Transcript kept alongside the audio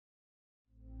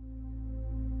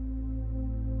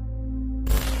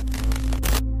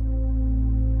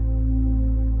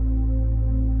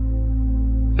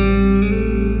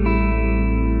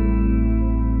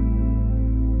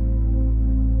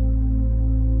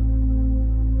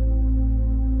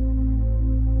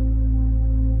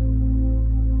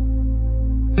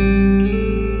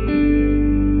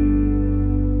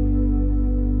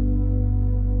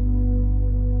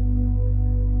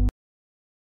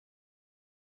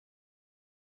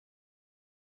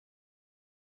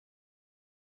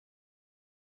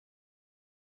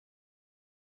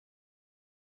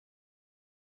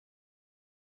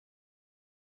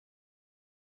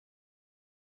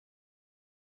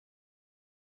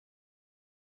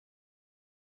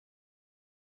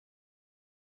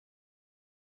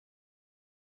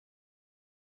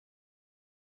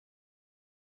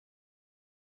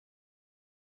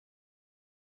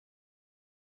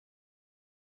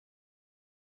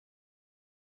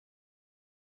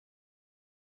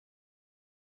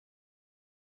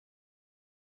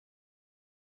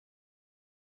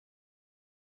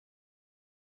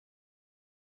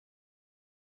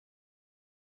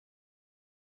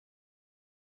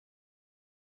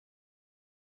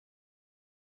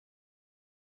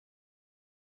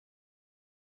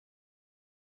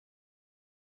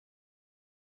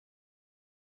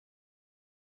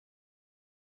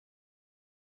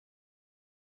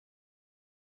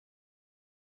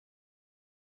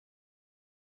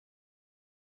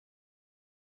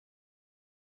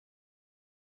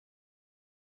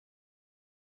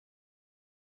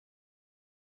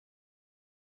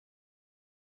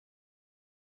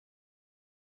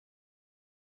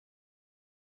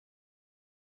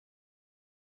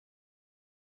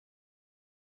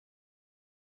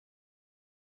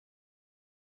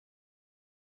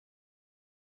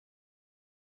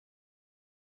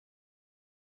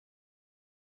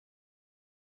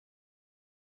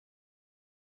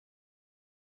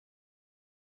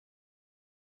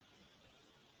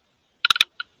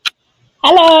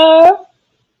Hello,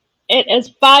 it is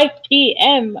 5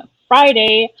 p.m.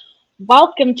 Friday.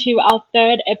 Welcome to our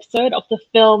third episode of the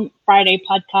Film Friday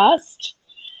podcast.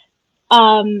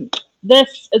 Um,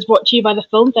 this is brought to you by the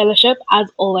Film Fellowship,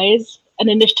 as always, an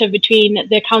initiative between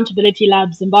the Accountability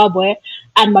Lab Zimbabwe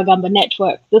and Magamba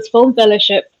Network. This Film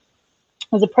Fellowship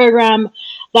is a program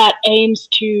that aims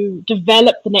to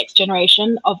develop the next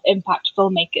generation of impact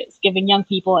filmmakers, giving young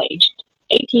people aged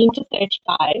 18 to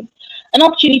 35 an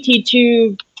opportunity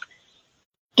to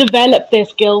develop their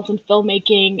skills in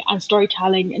filmmaking and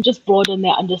storytelling and just broaden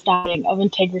their understanding of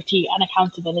integrity and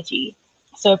accountability.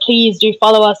 So please do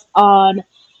follow us on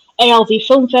ALZ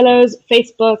Film Fellows,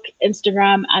 Facebook,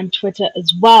 Instagram, and Twitter,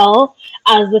 as well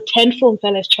as the 10 film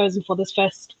fellows chosen for this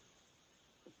first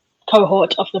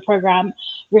cohort of the program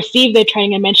receive their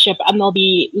training and mentorship, and they'll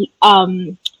be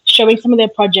showing some of their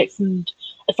projects and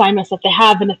assignments that they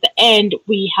have. And at the end,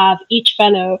 we have each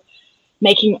fellow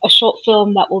making a short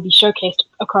film that will be showcased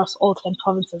across all 10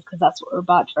 provinces, because that's what we're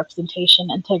about: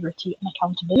 representation, integrity, and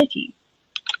accountability.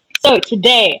 So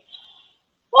today,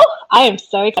 I am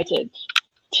so excited.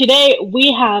 Today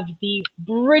we have the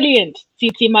brilliant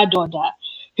Tsitsi Madoda,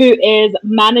 who is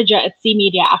manager at C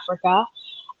Media Africa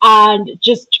and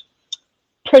just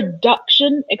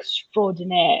production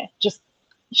extraordinaire, just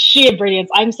sheer brilliance.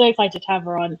 I'm so excited to have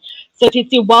her on. So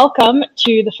Tsitsi, welcome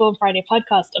to the Film Friday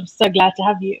podcast. I'm so glad to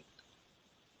have you.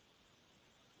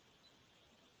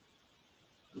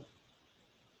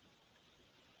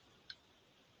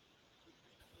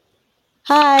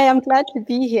 Hi, I'm glad to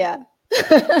be here.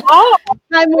 Oh,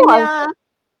 Hi, Munya.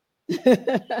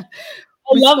 I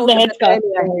love the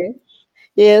headscarf.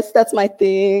 Yes, that's my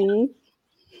thing.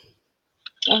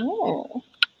 Oh,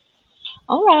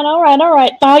 all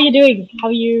right. So how are you doing? How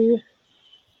are you?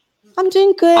 I'm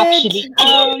doing good.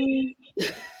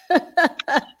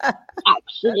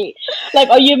 Actually, like,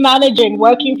 are you managing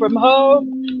working from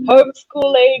home,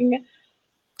 homeschooling,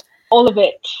 all of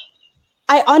it?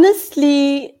 I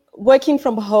honestly, working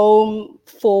from home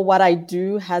for what I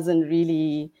do hasn't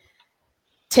really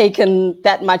taken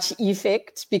that much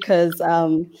effect, because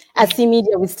at C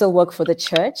Media, we still work for the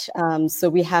church. So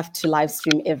we have to live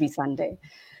stream every Sunday.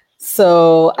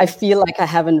 So I feel like I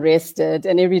haven't rested.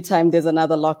 And every time there's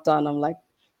another lockdown, I'm like,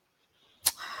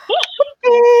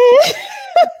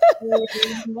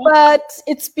 but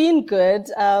it's been good.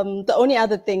 The only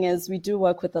other thing is we do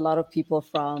work with a lot of people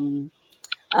from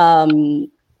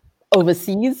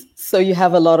overseas. So you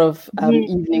have a lot of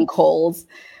evening calls,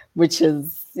 which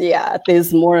is,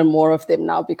 there's more and more of them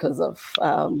now because of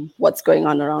what's going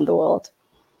on around the world.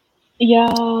 Yeah.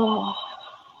 Oh,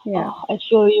 I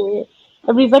feel you.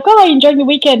 Everybody's like, "Oh, are you enjoying the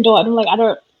weekend?" Or I'm like, I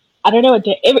don't know what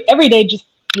day. Every day just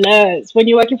blurs. When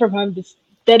you're working from home, this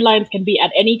deadlines can be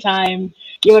at any time.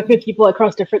 You work with people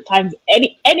across different times.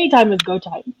 Any time is go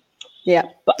time. Yeah,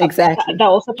 but exactly. That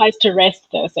also applies to rest,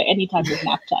 though. So anytime is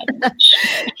nap time.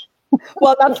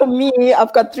 Well, not for me.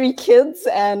 I've got 3 kids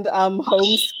and I'm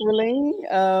homeschooling.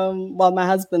 Well, my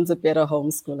husband's a better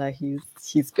homeschooler.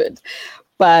 He's good.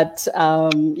 But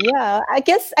I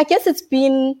guess it's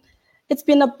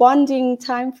been a bonding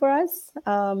time for us.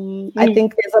 I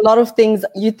think there's a lot of things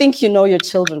you think you know your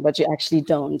children, but you actually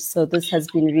don't. So this has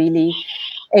been really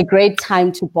a great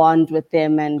time to bond with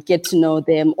them and get to know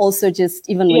them. Also, just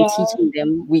even when teaching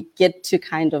them, we get to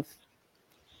kind of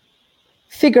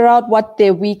figure out what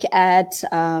they're weak at,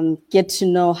 get to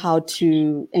know how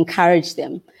to encourage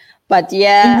them. But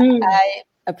I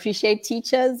appreciate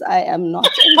teachers. I am not a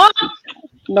teacher.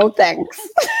 No thanks.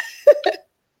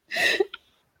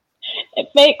 It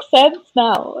makes sense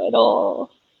now. It all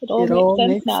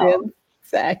makes sense now.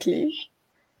 Exactly.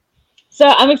 So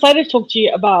I'm excited to talk to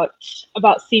you about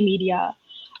C Media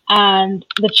and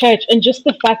the church, and just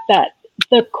the fact that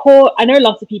the core. I know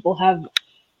lots of people have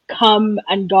come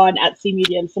and gone at C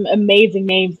Media, and some amazing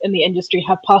names in the industry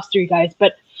have passed through, guys.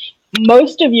 But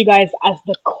most of you guys, as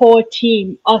the core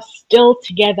team, are still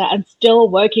together and still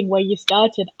working where you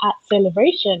started at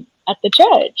Celebration at the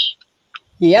church.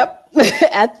 Yep,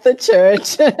 at the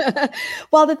church.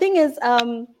 Well, the thing is,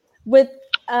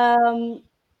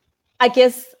 I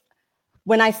guess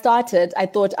when I started, I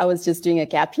thought I was just doing a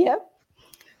gap year.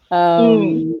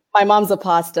 My mom's a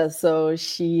pastor, so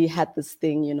she had this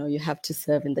thing, you have to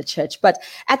serve in the church. But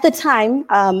at the time,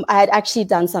 I had actually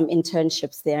done some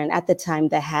internships there. And at the time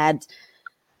they had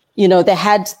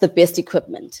the best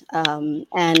equipment.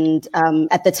 And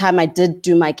at the time I did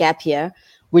do my gap year,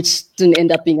 which didn't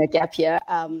end up being a gap year.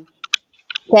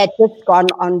 They had just gone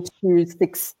on to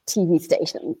 6 TV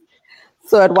stations.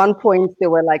 So at one point, there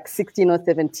were like 16 or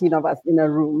 17 of us in a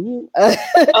room.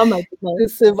 Oh my goodness.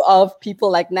 Inclusive of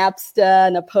people like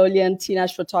Napster, Napoleon,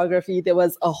 Teenage Photography. There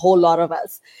was a whole lot of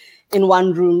us in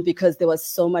one room because there was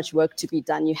so much work to be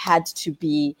done. You had to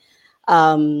be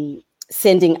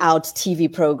sending out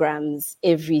TV programs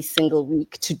every single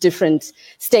week to different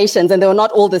stations. And they were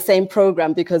not all the same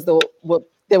program because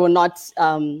they were not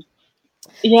the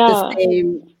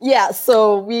same. Yeah,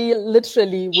 so we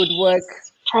literally would work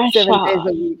 7 days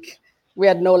a week. We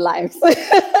had no lives.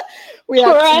 We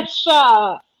had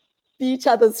to be each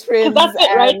other's friends. That's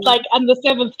it, right? Like, and the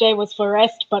 7th day was for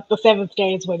rest, but the 7th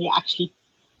day is when you actually...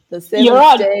 The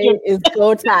 7th day is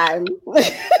go time.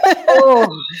 Oh,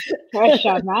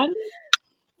 pressure, man.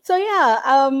 So yeah,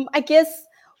 I guess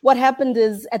what happened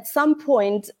is at some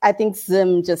point, I think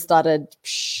Zim just started...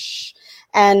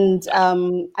 And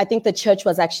I think the church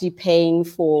was actually paying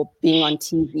for being on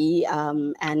TV,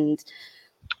 and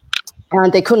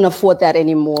they couldn't afford that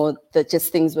anymore. That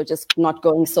just things were just not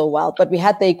going so well. But we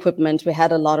had the equipment, we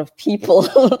had a lot of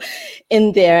people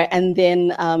in there, and then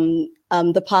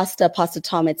the Pastor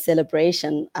Tom at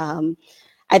Celebration,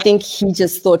 I think he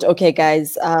just thought, okay,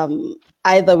 guys,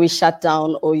 either we shut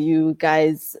down or you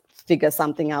guys figure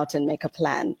something out and make a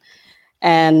plan.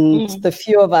 And the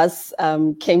few of us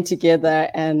came together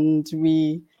and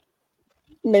we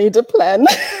made a plan.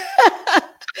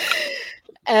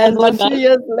 And a few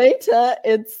years later,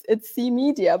 it's C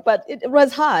Media, but it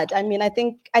was hard. I mean, I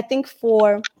think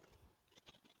for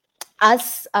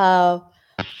us,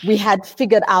 we had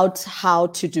figured out how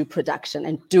to do production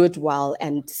and do it well,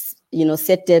 and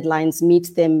set deadlines,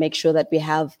 meet them, make sure that we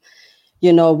have,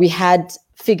 we had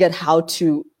figured how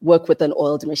to work with an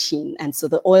oiled machine, and so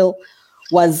the oil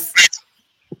was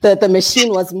the machine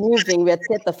was moving. We had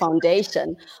set the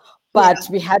foundation, but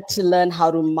we had to learn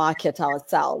how to market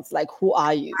ourselves. Like, who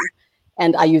are you?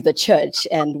 And are you the church?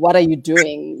 And what are you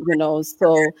doing?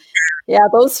 So yeah,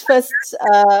 those first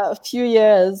few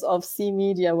years of C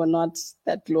Media were not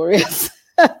that glorious.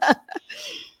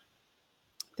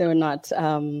 They were not.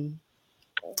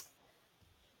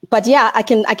 But yeah, I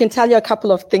can tell you a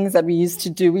couple of things that we used to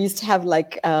do. We used to have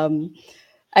like,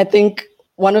 I think,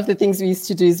 one of the things we used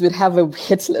to do is we'd have a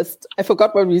hit list. I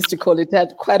forgot what we used to call it. It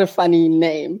had quite a funny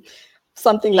name,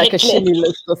 something like a shimmy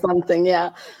list or something.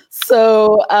 Yeah.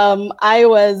 So I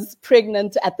was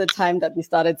pregnant at the time that we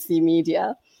started C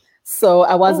Media. So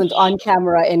I wasn't on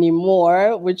camera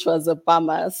anymore, which was a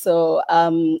bummer. So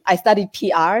I studied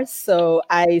PR. So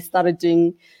I started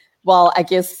doing, well, I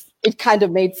guess it kind of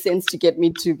made sense to get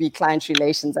me to be client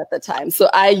relations at the time.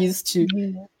 So I used to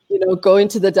go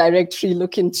into the directory,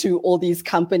 look into all these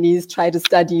companies, try to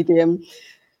study them,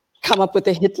 come up with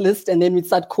a hit list, and then we'd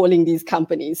start calling these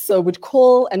companies. So we'd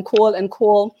call and call and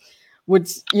call, we'd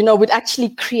actually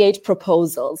create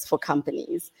proposals for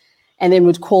companies, and then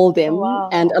we'd call them,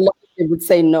 and a lot of them would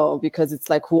say no, because it's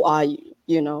like, who are you?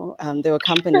 There were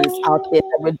companies out there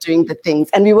that were doing the things,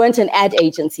 and we weren't an ad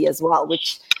agency as well,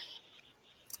 which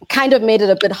kind of made it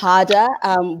a bit harder.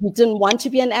 We didn't want to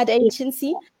be an ad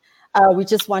agency. We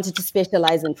just wanted to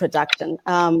specialize in production.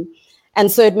 And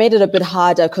so it made it a bit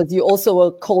harder because you also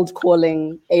were cold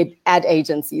calling ad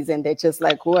agencies, and they're just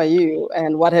like, who are you?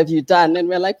 And what have you done? And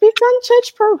we're like, we've done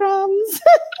church programs.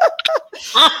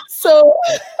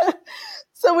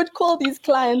 So we'd call these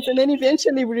clients, and then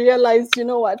eventually we realized, you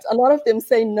know what, a lot of them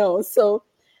say no. So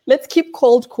let's keep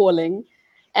cold calling.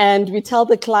 And we tell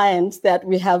the client that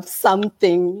we have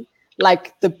something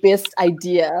like the best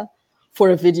idea for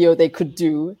a video they could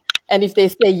do. And if they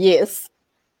say yes,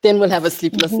 then we'll have a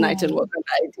sleepless night and work on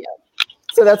the idea.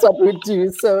 So that's what we do.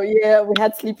 So yeah, we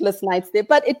had sleepless nights there,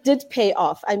 but it did pay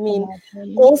off. I mean,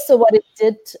 also what it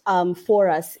did for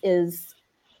us is,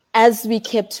 as we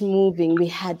kept moving, we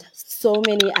had so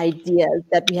many ideas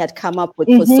that we had come up with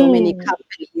for so many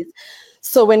companies.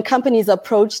 So when companies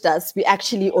approached us, we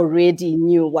actually already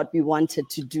knew what we wanted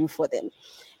to do for them.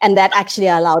 And that actually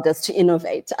allowed us to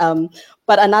innovate.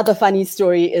 But another funny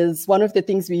story is, one of the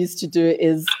things we used to do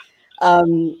is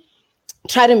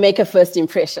try to make a first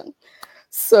impression.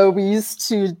 So we used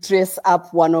to dress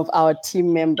up one of our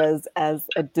team members as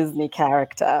a Disney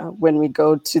character when we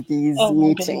go to these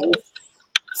meetings.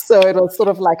 So it was sort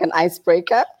of like an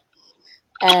icebreaker.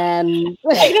 And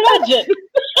I can imagine.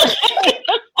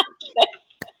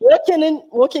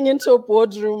 walking into a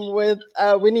boardroom with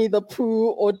Winnie the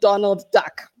Pooh or Donald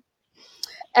Duck.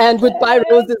 And we'd buy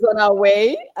roses on our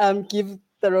way, give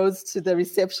the rose to the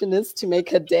receptionist to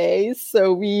make her day.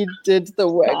 So we did the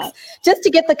works just to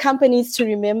get the companies to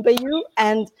remember you.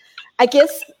 And I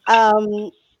guess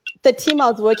the team I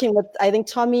was working with, I think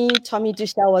Tommy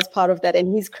Dushel was part of that, and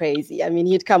he's crazy. I mean,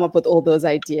 he'd come up with all those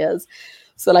ideas.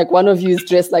 So like one of you is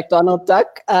dressed like Donald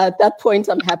Duck. At that point,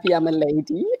 I'm happy I'm a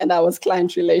lady, and I was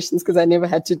client relations because I never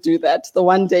had to do that. The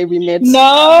one day we met.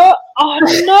 No, oh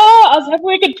no! I was hoping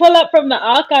we could pull up from the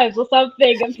archives or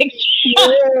something. I'm thinking,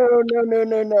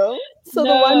 No. So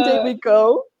the one day we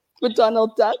go with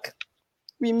Donald Duck.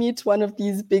 We meet one of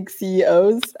these big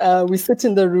CEOs. We sit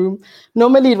in the room.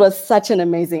 Normally, it was such an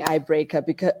amazing icebreaker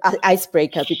because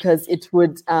it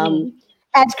would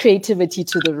add creativity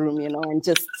to the room, and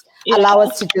just allow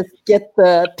us to just get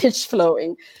the pitch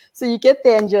flowing. So you get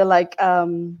there and you're like,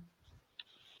 the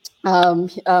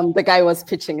guy was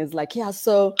pitching is like, yeah,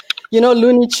 so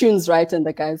Looney Tunes, right? And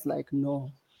the guy's like,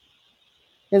 no.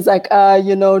 He's like,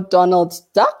 Donald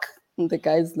Duck? And the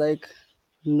guy's like,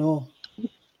 no.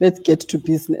 Let's get to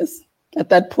business. At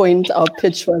that point, our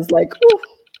pitch was like, ooh,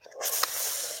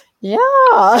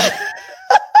 yeah.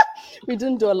 We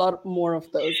didn't do a lot more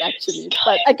of those, actually.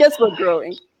 But I guess we're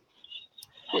growing.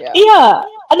 Yeah.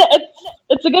 And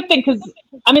it's a good thing because,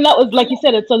 I mean, that was, like you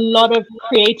said, it's a lot of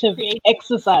creative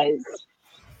exercise.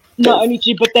 Not only to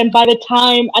you, but then by the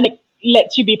time, and it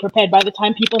lets you be prepared, by the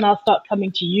time people now start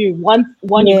coming to you, one,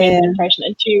 you made an impression,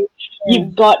 and two,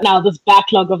 you've got now this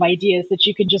backlog of ideas that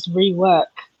you can just rework.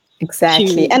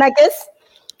 Exactly. And I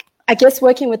guess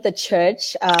working with the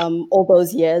church all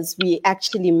those years, we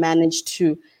actually managed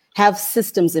to have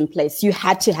systems in place. You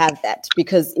had to have that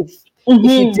because if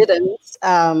you didn't,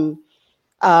 I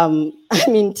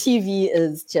mean, TV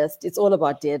is it's all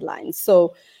about deadlines.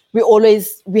 So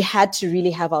we had to really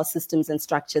have our systems and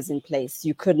structures in place.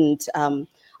 You couldn't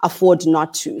afford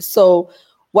not to. So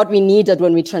what we needed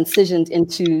when we transitioned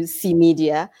into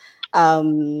C-Media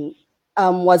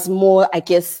was more, I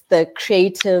guess, the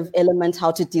creative element,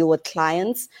 how to deal with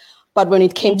clients. But when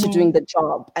it came to doing the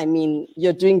job, I mean,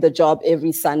 you're doing the job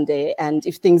every Sunday, and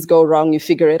if things go wrong, you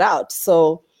figure it out.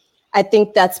 So I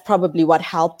think that's probably what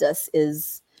helped us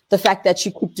is the fact that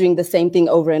you keep doing the same thing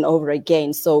over and over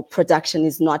again. So production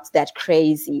is not that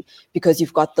crazy because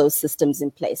you've got those systems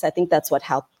in place. I think that's what's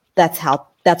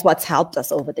helped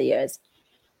us over the years.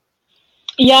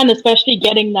 Yeah, and especially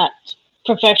getting that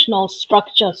professional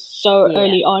structure so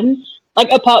early on,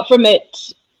 like apart from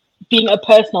it being a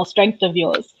personal strength of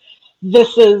yours,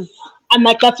 and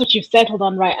like that's what you've settled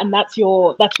on, right? And that's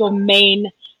your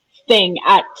main thing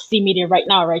at C-Media right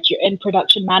now, right? You're in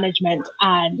production management,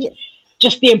 and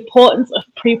just the importance of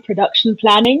pre-production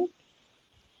planning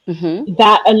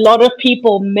that a lot of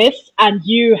people miss, and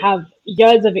you have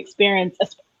years of experience,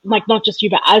 like not just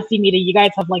you, but as C-Media, you guys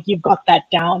have you've got that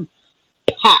down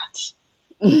pat.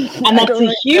 And that's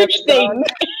a huge thing.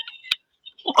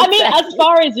 I mean, as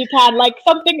far as you can, like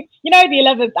something, the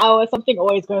 11th hour, something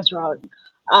always goes wrong.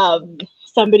 I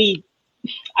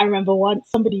remember once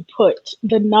somebody put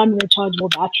the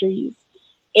non-rechargeable batteries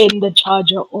in the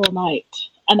charger all night.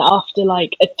 And after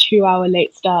like a 2-hour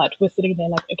late start, we're sitting there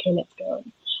like, okay, let's go.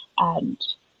 And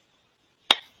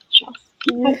just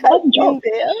one job.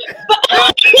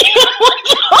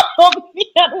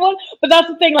 But that's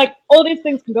the thing, like all these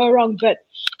things can go wrong, but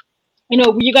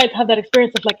you guys have that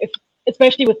experience of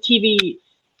especially with TV,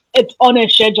 it's on a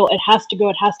schedule, it has to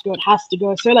go.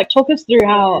 So like talk us through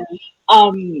how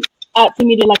at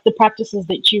C-Media, like the practices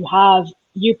that you have,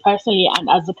 you personally and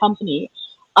as a company,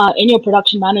 in your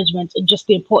production management, and just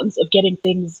the importance of getting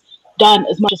things done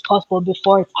as much as possible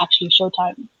before it's actually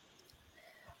showtime.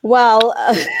 Well,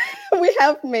 we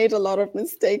have made a lot of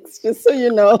mistakes, just so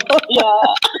you know.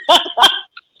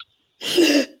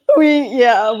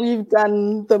 We've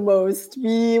done the most.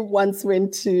 We once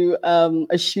went to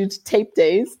a shoot, Tape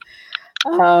Days,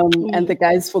 and the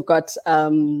guys forgot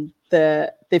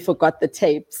the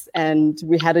tapes, and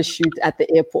we had a shoot at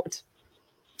the airport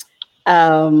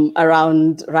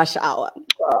around rush hour,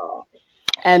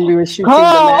 and we were shooting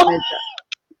the manager.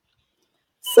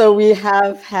 So we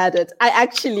have had it.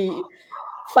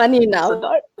 Funny enough,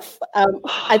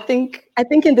 I think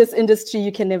in this industry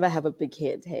you can never have a big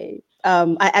head. Hey,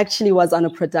 I actually was on a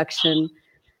production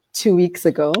 2 weeks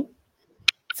ago.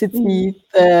 Tsitsi,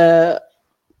 the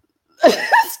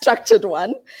structured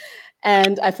one,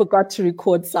 and I forgot to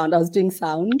record sound. I was doing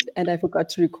sound, and I forgot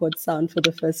to record sound for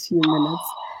the first few minutes,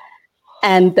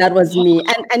 and that was me.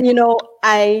 And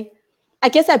I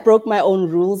guess I broke my own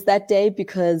rules that day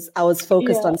because I was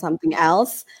focused on something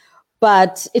else.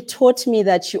 But it taught me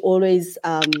that you always,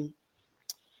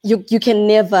 you can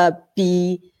never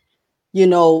be,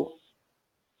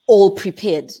 all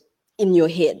prepared in your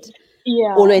head.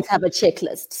 Yeah. Always have a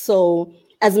checklist. So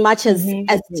as much as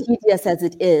tedious as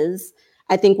it is,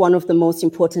 I think one of the most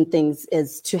important things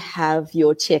is to have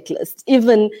your checklist,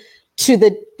 even to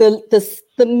the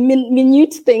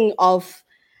minute thing of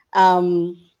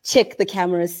check the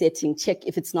camera setting, check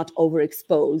if it's not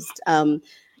overexposed.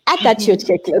 Add that to your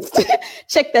checklist.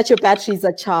 Check that your batteries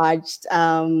are charged.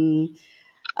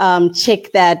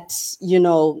 Check that,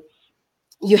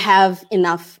 you have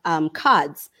enough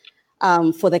cards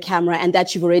for the camera and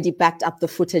that you've already backed up the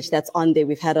footage that's on there.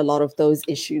 We've had a lot of those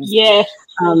issues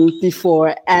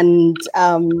before. And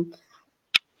I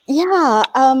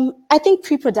think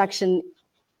pre-production,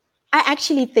 I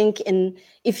actually think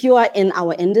if you are in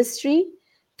our industry,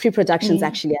 pre-production is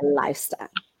actually a lifestyle.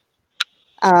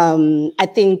 I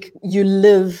think you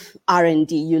live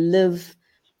R&D, you live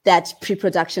that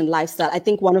pre-production lifestyle. I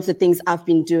think one of the things I've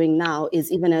been doing now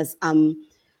is, even as I'm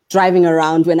driving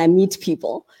around, when I meet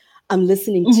people, I'm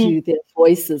listening to their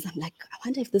voices. I'm like, I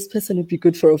wonder if this person would be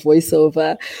good for a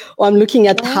voiceover. Or I'm looking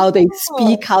at how they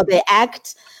speak, how they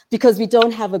act, because we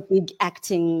don't have a big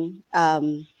acting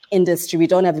industry. We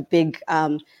don't have a big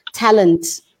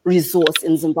talent resource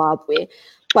in Zimbabwe,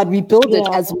 but we build it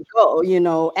as we go,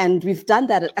 and we've done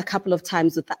that a couple of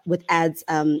times with ads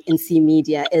in C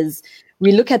Media. Is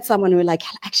we look at someone, we're like,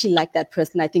 I actually like that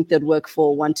person. I think they'd work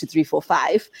for 1, 2, 3, 4,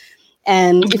 5.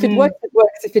 And if it works, it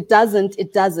works. If it doesn't,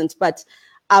 it doesn't. But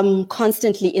I'm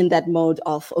constantly in that mode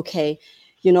of, okay,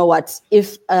 you know what?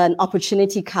 If an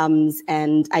opportunity comes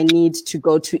and I need to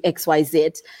go to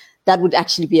XYZ, that would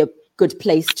actually be a good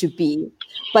place to be.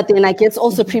 But then I guess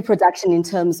also pre-production in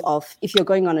terms of if you're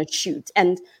going on a shoot.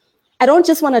 And I don't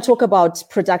just want to talk about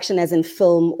production as in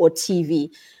film or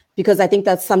TV, because I think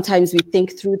that sometimes we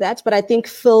think through that. But I think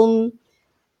film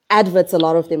adverts, a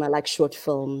lot of them are like short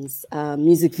films.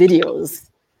 Music videos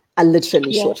are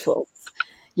literally short films,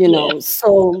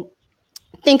 So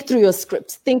think through your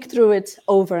script. Think through it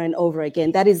over and over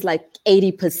again. That is like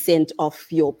 80% of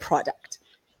your product.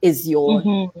 Is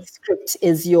your script,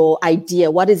 is your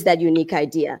idea. What is that unique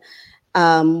idea?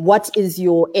 What is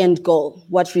your end goal?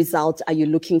 What result are you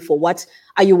looking for? What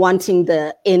are you wanting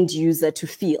the end user to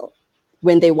feel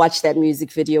when they watch that music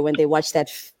video, when they watch that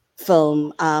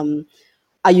film?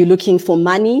 Are you looking for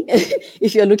money?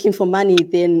 If you're looking for money,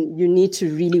 then you need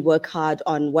to really work hard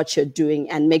on what you're doing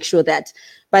and make sure that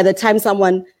by the time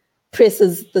someone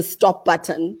presses the stop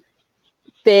button,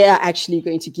 they are actually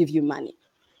going to give you money.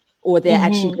 Or they're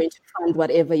actually going to fund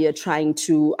whatever you're trying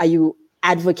to. Are you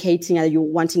advocating? Are you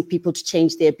wanting people to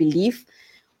change their belief?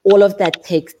 All of that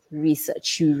takes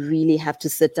research. You really have to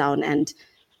sit down and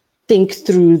think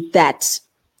through that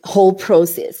whole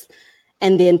process,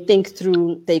 and then think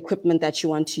through the equipment that you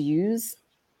want to use.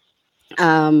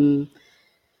 You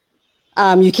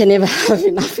can never have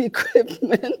enough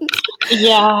equipment.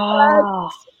 Yeah.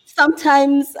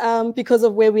 Sometimes, because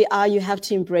of where we are, you have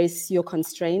to embrace your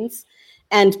constraints.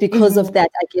 And because of that,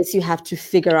 I guess you have to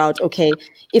figure out, okay,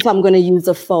 if I'm going to use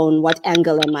a phone, what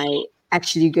angle am I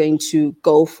actually going to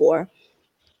go for?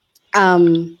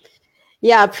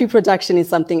 Pre-production is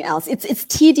something else. It's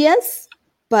tedious,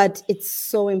 but it's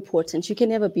so important. You can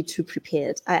never be too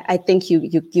prepared. I think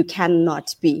you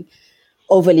cannot be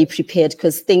overly prepared,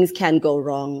 because things can go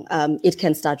wrong. It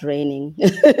can start raining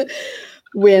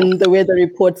when the weather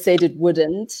report said it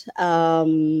wouldn't.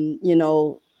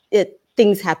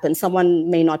 Things happen.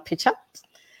 Someone may not pitch up.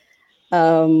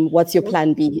 What's your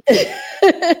plan B?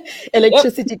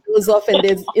 Electricity goes off and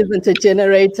there isn't a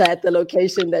generator at the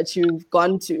location that you've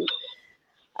gone to.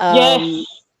 And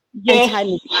time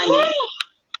is money.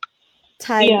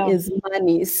 Time is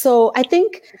money. So I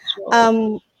think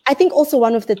also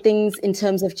one of the things in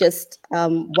terms of just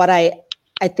what I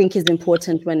think is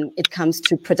important when it comes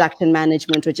to production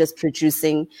management or just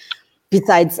producing,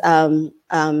 besides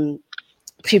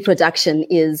pre-production,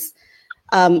 is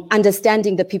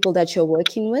understanding the people that you're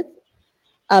working with,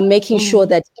 making sure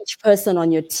that each person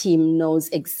on your team knows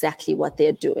exactly what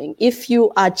they're doing. If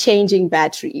you are changing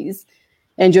batteries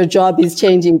and your job is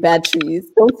changing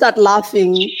batteries, don't start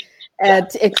laughing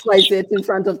at XYZ in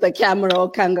front of the camera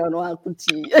or Kangano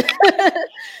Akuti.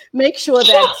 Make sure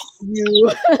that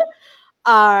you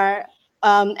are,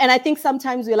 and I think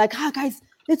sometimes we're like, guys,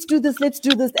 let's do this,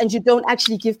 and you don't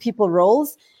actually give people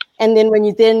roles. And then when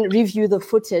you then review the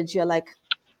footage, you're like,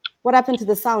 what happened to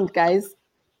the sound, guys?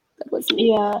 That was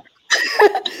me. Yeah.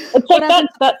 It's like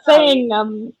that saying,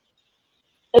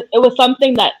 it was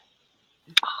something that,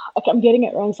 I'm getting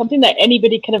it wrong, something that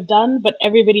anybody could have done, but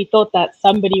everybody thought that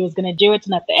somebody was going to do it,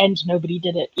 and at the end, nobody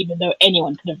did it, even though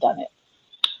anyone could have done it.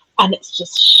 And it's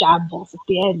just shambles at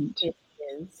the end.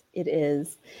 It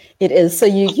is. So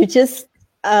you just...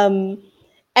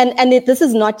 this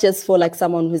is not just for like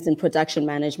someone who's in production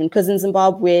management, because in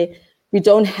Zimbabwe, we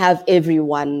don't have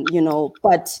everyone,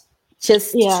 but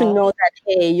just to know that,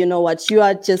 hey, you know what, you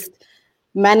are just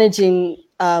managing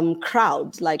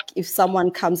crowd. Like if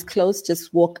someone comes close,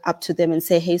 just walk up to them and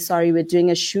say, hey, sorry, we're doing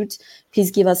a shoot.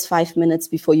 Please give us 5 minutes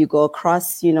before you go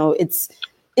across.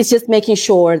 It's just making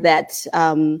sure that,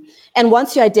 and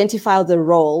once you identify the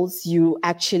roles, you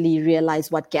actually realize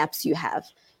what gaps you have.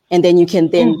 And then you can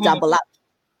then double up,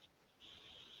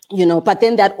 but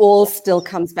then that all still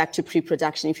comes back to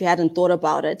pre-production. If you hadn't thought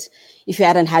about it, if you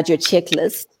hadn't had your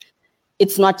checklist,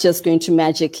 it's not just going to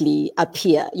magically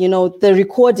appear. The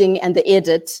recording and the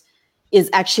edit is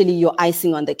actually your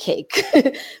icing on the cake.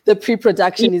 The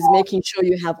pre-production is making sure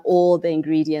you have all the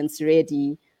ingredients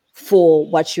ready for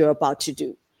what you're about to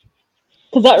do.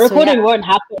 Because that recording won't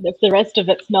happen if the rest of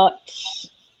it's not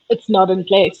in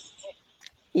place.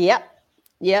 Yep.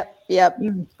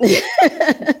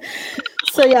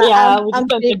 So we just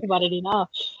don't think about it enough.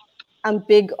 I'm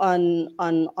big on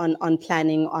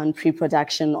planning, on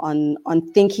pre-production,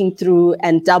 on thinking through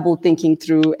and double thinking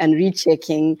through and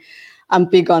rechecking. I'm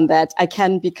big on that. I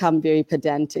can become very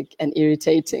pedantic and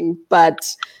irritating,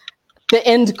 but the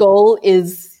end goal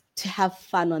is to have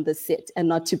fun on the set and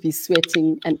not to be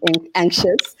sweating and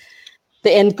anxious.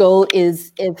 The end goal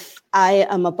is, if I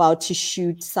am about to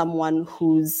shoot someone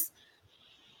who's,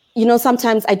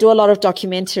 sometimes I do a lot of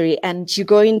documentary, and you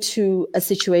go into a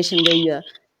situation where you're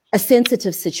a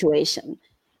sensitive situation,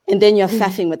 and then you're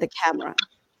faffing with the camera.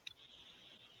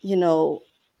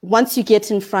 Once you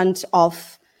get in front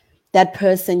of that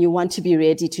person, you want to be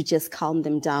ready to just calm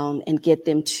them down and get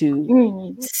them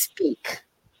to speak,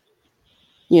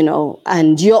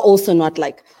 and you're also not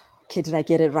like, okay, did I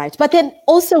get it right? But then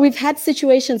also we've had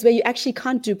situations where you actually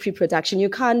can't do pre-production. You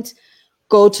can't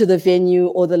go to the venue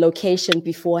or the location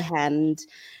beforehand.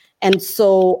 And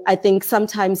so I think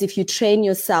sometimes if you train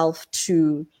yourself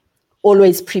to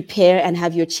always prepare and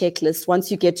have your checklist, once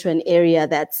you get to an area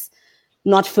that's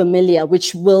not familiar,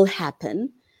 which will happen,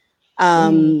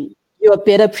 you're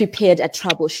better prepared at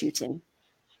troubleshooting.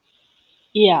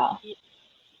 Yeah.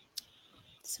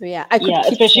 So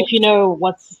especially if you know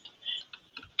what's.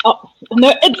 Oh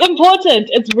no, it's important.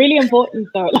 It's really important,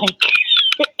 though. Like,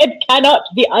 it cannot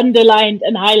be underlined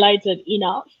and highlighted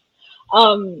enough.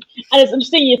 And it's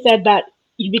interesting you said that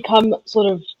you become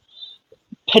sort of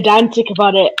pedantic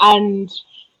about it, and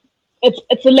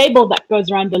it's a label that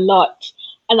goes around a lot.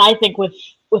 And I think with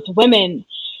women,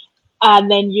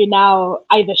 and then you're now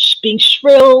either being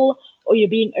shrill, or you're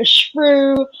being a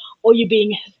shrew, or you're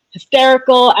being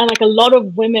hysterical, and like a lot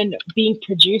of women being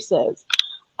producers.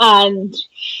 And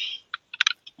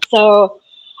so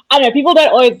I don't know, people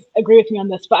don't always agree with me on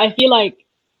this, but I feel like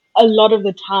a lot of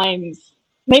the times,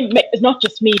 maybe it's not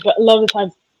just me, but a lot of the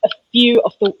times,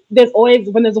 there's always,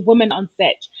 when there's a woman on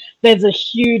set, there's a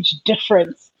huge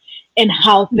difference in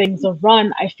how things are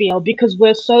run, I feel, because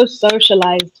we're so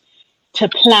socialized to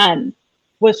plan.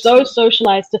 We're so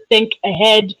socialized to think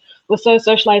ahead. We're so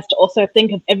socialized to also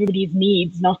think of everybody's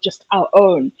needs, not just our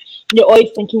own. You're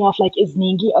always thinking of, like, is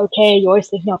Ningi okay? You're always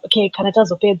thinking of, okay,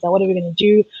 Kanata's pizza, what are we going to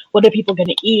do? What are people going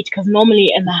to eat? Because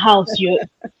normally in the house,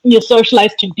 you're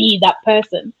socialized to be that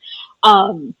person.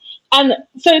 And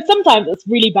so sometimes it's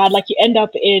really bad. Like, you end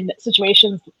up in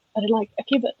situations that are like,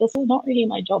 okay, but this is not really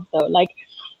my job, though. Like,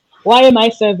 why am I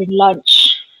serving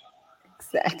lunch?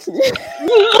 Exactly.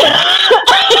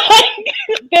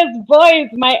 There's boys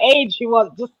my age who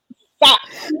was just sat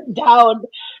down.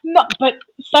 But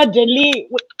suddenly,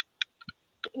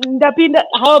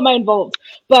 how am I involved?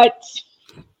 But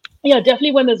yeah,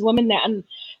 definitely when there's women there, and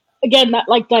again, that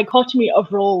like dichotomy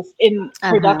of roles in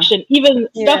production, even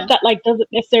stuff that like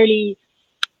doesn't necessarily,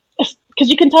 because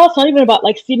you can tell it's not even about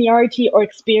like seniority or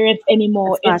experience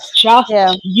anymore. It's just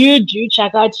you do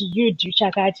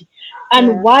chakati.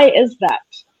 And why is that?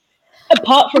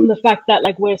 Apart from the fact that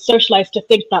like we're socialized to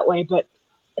think that way, but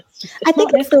I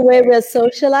think it's the way we're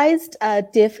socialized,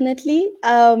 definitely.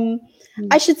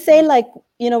 I should say, like,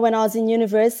 when I was in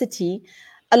university,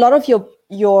 a lot of your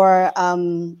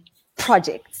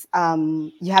projects,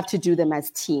 you have to do them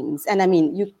as teams. And I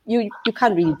mean, you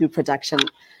can't really do production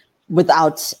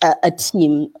without a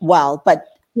team well, but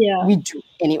we do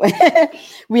anyway.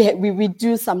 we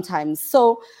do sometimes.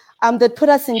 So they put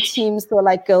us in teams, so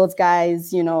like girls,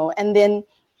 guys, and then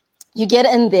you get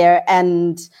in there,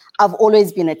 and I've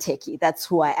always been a techie. That's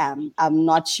who I am. I'm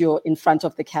not your in front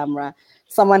of the camera.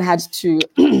 Someone had to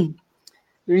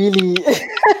really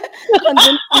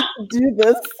convince me to do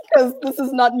this, because this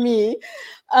is not me.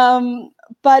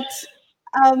 But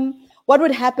what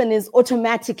would happen is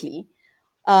automatically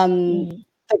the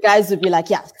guys would be like,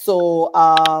 yeah, so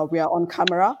we are on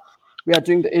camera. we are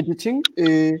doing the editing.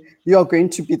 You are going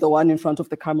to be the one in front of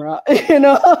the camera,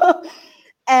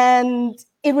 And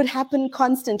it would happen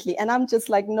constantly. And I'm just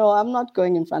like, no, I'm not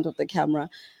going in front of the camera.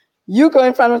 You go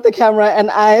in front of the camera and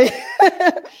I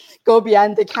go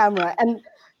behind the camera. And,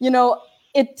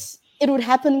 it would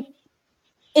happen.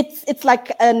 It's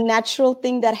like a natural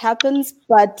thing that happens,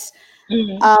 but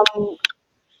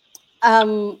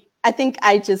I think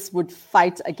I just would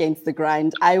fight against the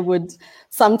grind. I would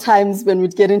sometimes, when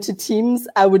we'd get into teams,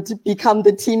 I would become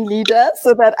the team leader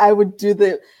so that I would do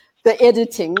the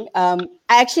editing. I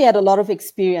actually had a lot of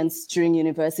experience during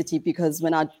university because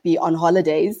when I'd be on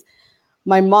holidays,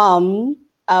 my mom,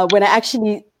 when I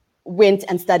actually went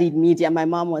and studied media, my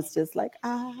mom was just like,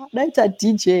 that's a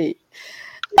DJ.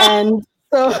 And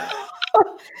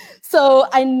so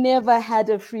I never had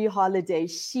a free holiday.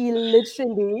 She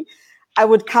literally, I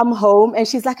would come home and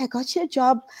she's like, I got you a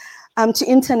job to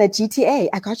internet GTA.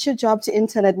 I got you a job to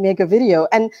internet mega video.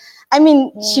 And I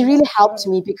mean, she really helped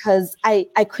me because I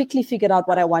quickly figured out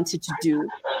what I wanted to do.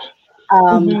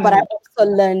 But I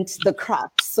also learned the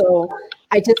craft. So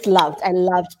I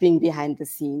loved being behind the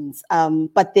scenes.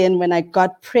 But then when I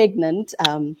got pregnant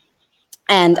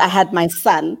and I had my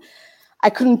son, I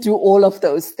couldn't do all of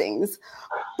those things.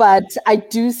 But I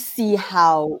do see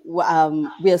how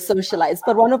we are socialized.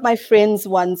 But one of my friends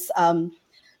once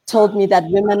told me that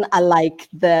women are like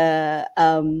the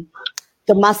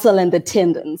muscle and the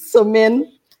tendons. So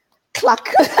men cluck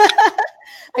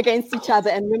against each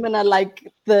other, and women are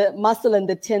like the muscle and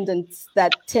the tendons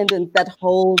that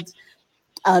hold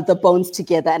the bones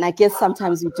together. And I guess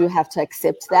sometimes we do have to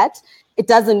accept that. It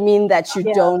doesn't mean that you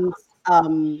don't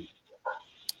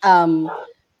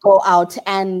go out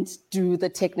and do the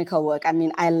technical work. I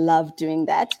mean, I love doing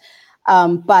that.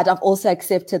 But I've also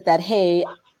accepted that, hey,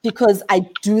 because I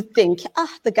do think,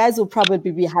 the guys will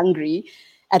probably be hungry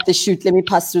at the shoot. Let me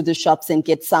pass through the shops and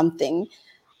get something.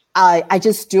 I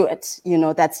just do it.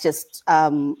 That's just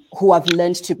who I've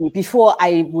learned to be. Before,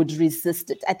 I would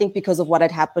resist it. I think because of what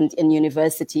had happened in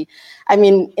university. I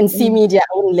mean, in C Media,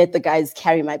 I wouldn't let the guys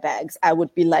carry my bags. I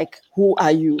would be like, who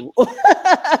are you?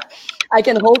 I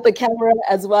can hold the camera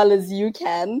as well as you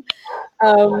can.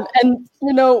 And,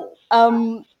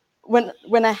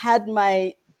 when I had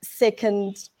my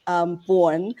second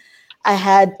born, I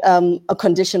had a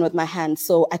condition with my hand,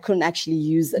 so I couldn't actually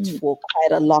use it for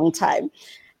quite a long time.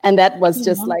 And that was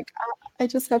just like, I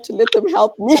just have to let them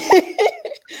help me.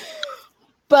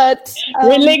 But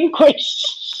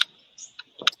relinquish.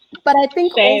 But I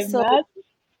think also,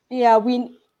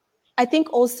 I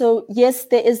think also, yes,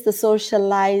 there is the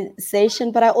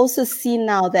socialization, but I also see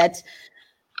now that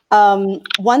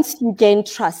once you gain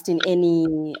trust in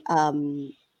any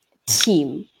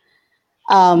team,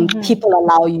 people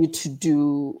allow you to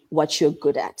do what you're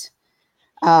good at.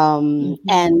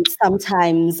 And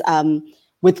sometimes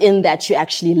within that, you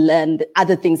actually learn the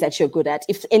other things that you're good at.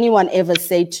 If anyone ever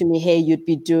said to me, hey, you'd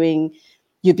be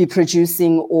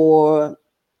producing or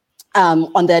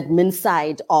on the admin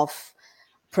side of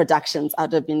productions,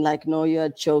 I'd have been like, no, you're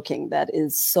joking. That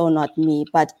is so not me.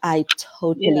 But I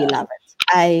totally love it.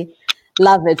 I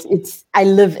love it. I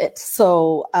live it.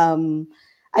 So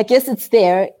I guess it's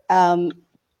there.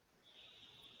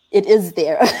 It is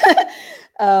there.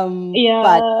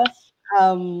 But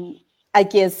I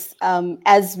guess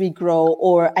as we grow,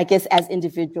 or I guess as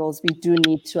individuals, we do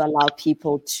need to allow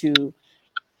people to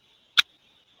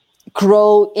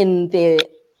grow in their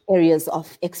areas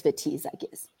of expertise, I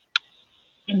guess.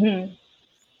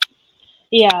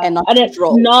 Yeah, and it's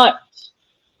not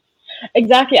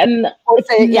exactly, and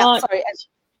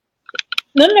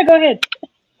no, go ahead.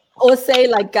 Or say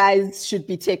like guys should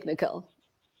be technical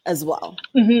as well.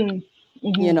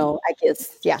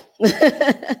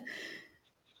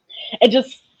 I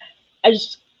guess, I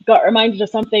just got reminded of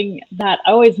something that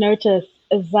I always notice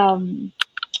is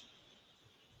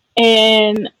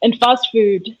in fast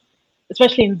food,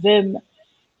 especially in Zim,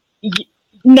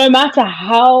 no matter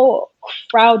how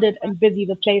crowded and busy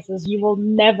the place is, you will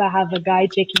never have a guy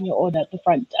taking your order at the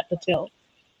front at the till.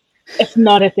 It's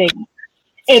not a thing.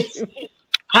 It's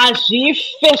hashi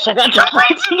fish. I got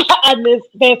and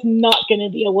there's not going to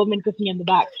be a woman cooking in the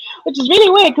back, which is really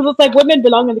weird because it's like women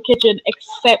belong in the kitchen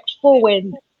except for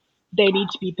when they need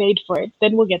to be paid for it.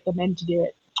 Then we'll get the men to do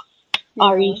it.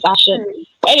 RE fashion.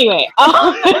 Anyway,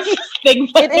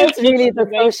 things like it is really the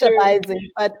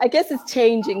socializing, but I guess it's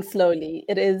changing slowly.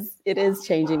 It is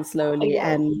changing slowly,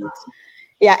 and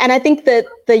I think that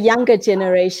the younger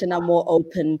generation are more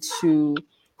open to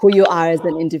who you are as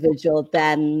an individual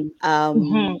than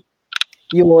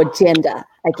your gender,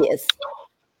 I guess.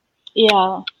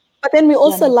 Yeah, But then we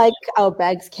also like our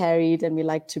bags carried, and we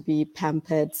like to be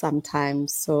pampered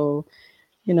sometimes. So,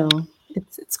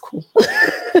 it's cool.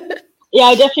 Yeah,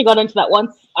 I definitely got into that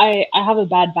once. I have a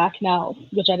bad back now,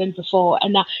 which I didn't before.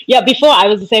 And now, yeah, before I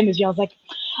was the same as you. I was like,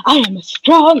 I am a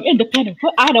strong, independent,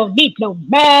 I don't need no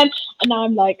man. And now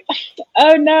I'm like,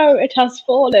 oh no, it has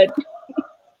fallen.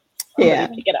 Yeah.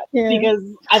 Pick it up because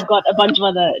I've got a bunch of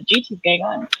other duties going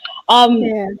on.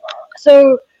 Yeah.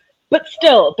 So, but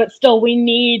still, we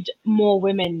need more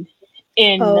women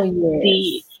in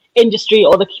the industry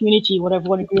or the community, whatever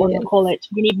you want to call it.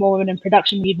 We need more women in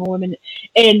production. We need more women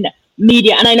in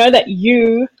media. And I know that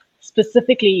you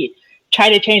specifically try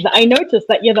to change that. I noticed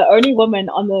that you're the only woman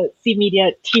on the C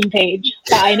Media team page.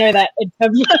 But I know that in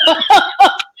terms of as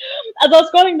I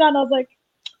was scrolling down, I was like,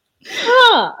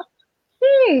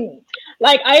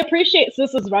 like, I appreciate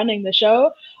Sis is running the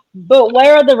show, but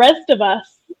where are the rest of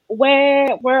us?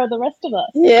 Where are the rest of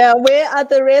us? Yeah, where are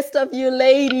the rest of you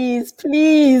ladies,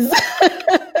 please?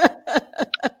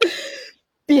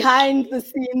 Behind the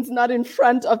scenes, not in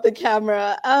front of the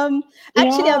camera.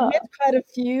 Actually, I've met quite a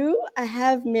few. I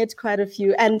have met quite a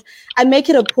few, and I make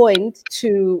it a point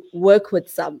to work with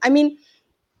some. I mean,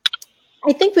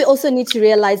 I think we also need to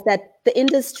realize that the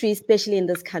industry, especially in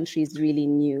this country, is really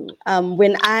new.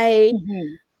 When I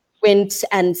went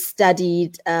and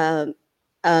studied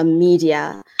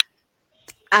media,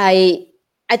 I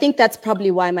think that's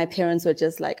probably why my parents were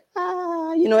just like,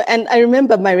 and I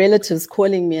remember my relatives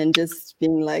calling me and just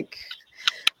being like,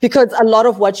 because a lot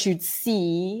of what you'd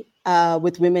see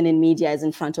with women in media is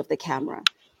in front of the camera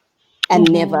and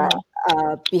never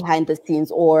behind the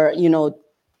scenes, or,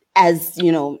 as,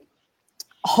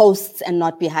 hosts and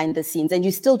not behind the scenes. And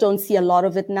you still don't see a lot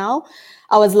of it now.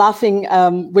 I was laughing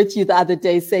with you the other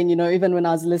day saying, even when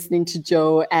I was listening to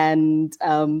Joe and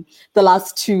the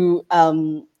last two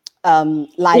lives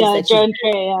that Joe and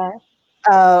Trey,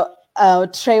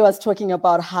 Trey was talking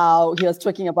about how he was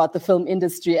talking about the film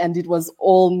industry and it was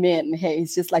all men. Hey,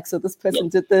 he's just like, so this person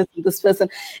did this and this person.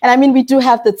 And I mean, we do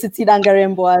have the Tsitsi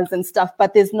Dangarembwas and stuff,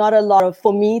 but there's not a lot of,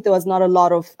 for me, there was not a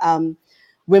lot of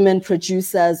women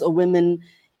producers or women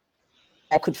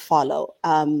I could follow.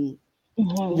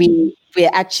 We're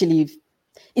actually,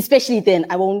 especially then,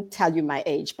 I won't tell you my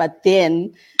age, but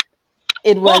then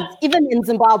it was, even in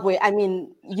Zimbabwe, I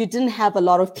mean, you didn't have a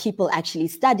lot of people actually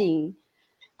studying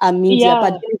media,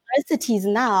 but universities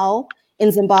now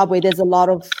in Zimbabwe, there's a lot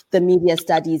of the media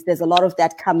studies. There's a lot of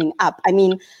that coming up. I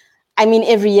mean,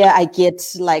 every year I get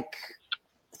like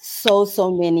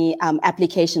so many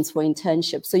applications for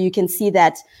internships. So you can see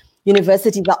that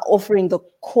universities are offering the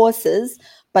courses,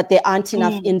 but there aren't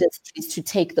enough industries to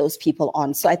take those people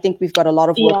on. So I think we've got a lot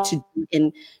of work to do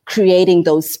in creating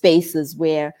those spaces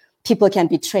where people can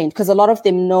be trained, because a lot of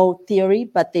them know theory,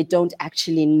 but they don't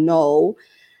actually know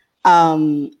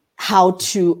how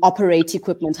to operate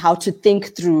equipment, how to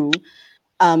think through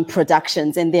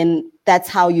productions. And then that's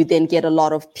how you then get a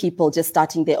lot of people just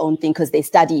starting their own thing because they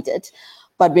studied it,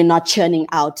 but we're not churning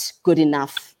out good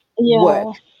enough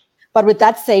work. But with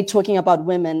that said, talking about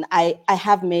women, I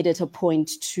have made it a point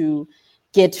to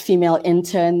get female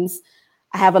interns.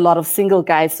 I have a lot of single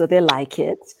guys, so they like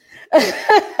it.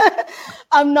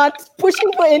 I'm not pushing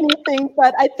for anything,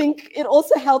 but I think it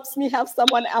also helps me have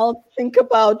someone else think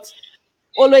about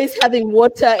always having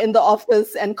water in the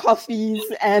office and coffees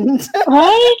and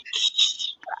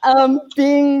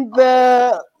being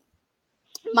the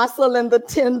muscle and the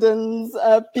tendons,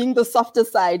 being the softer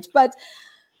side. But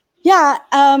yeah,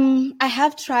 I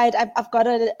have tried. I've got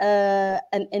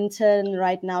an intern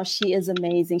right now. She is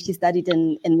amazing. She studied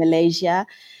in Malaysia.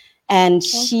 And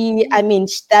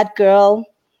that girl,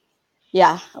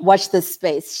 watch this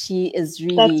space. She is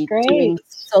really doing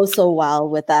so well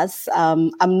with us.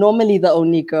 I'm normally the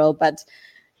only girl, but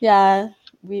yeah,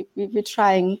 we're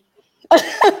trying.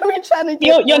 We're trying to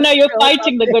get you're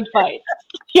fighting the good fight.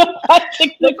 You're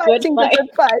fighting the good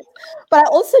fight. But I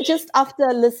also just, after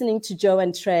listening to Joe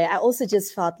and Trey, I also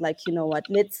just felt like, you know what,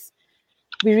 we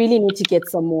really need to get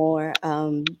some more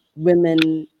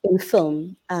women in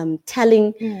film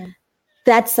telling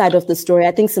that side of the story.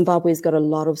 I think Zimbabwe's got a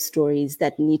lot of stories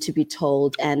that need to be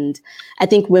told. And I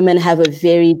think women have a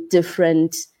very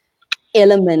different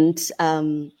element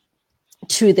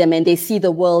to them, and they see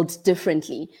the world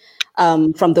differently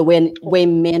from the way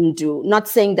men do. Not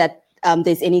saying that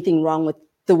there's anything wrong with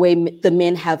the way the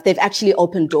men have. They've actually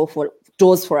opened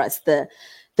doors for us. The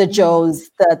Joes,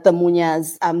 the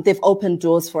Munyas, they've opened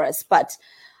doors for us. But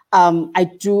I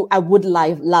would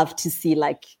love to see,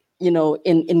 like,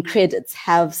 in credits,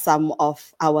 have some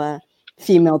of our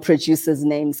female producers'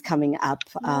 names coming up.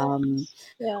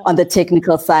 On the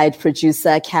technical side,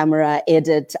 producer, camera,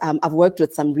 edit. I've worked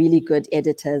with some really good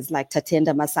editors like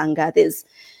Tatenda Masanga. There's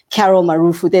Carol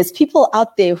Marufu. There's people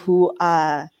out there who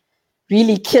are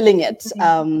really killing it.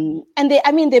 And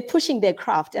they're pushing their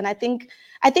craft. And I think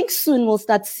soon we'll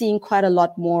start seeing quite a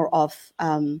lot more of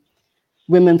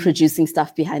women producing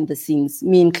stuff behind the scenes,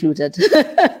 me included.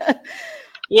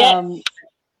 Yes.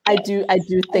 I do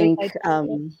think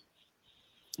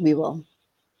we will.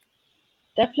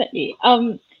 Definitely.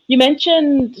 You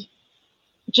mentioned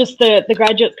just the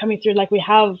graduates coming through, like we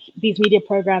have these media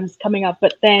programs coming up,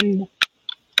 but then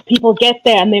people get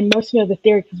there and they mostly know the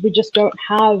theory because we just don't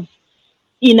have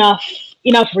enough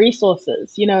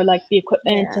resources, like the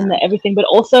equipment and the everything, but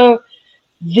also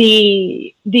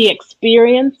the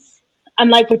experience. And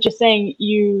like what you're saying,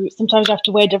 you sometimes have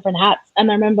to wear different hats.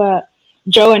 And I remember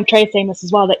Joe and Trey saying this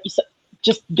as well, that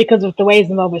just because of the ways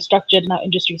in we're structured and our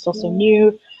industry is also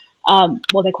new,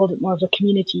 they called it more of a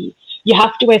community. You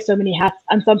have to wear so many hats,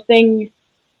 and something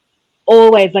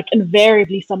always, like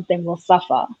invariably, something will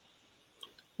suffer.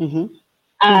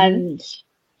 And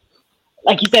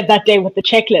like you said that day with the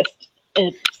checklist,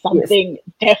 something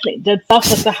definitely did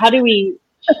suffer. So how do we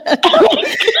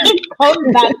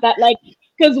combat that? Like,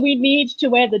 because we need to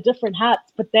wear the different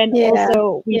hats, but then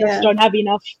also we just don't have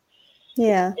enough.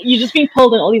 You're just being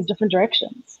pulled in all these different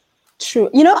directions. True.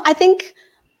 I think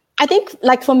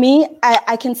like for me,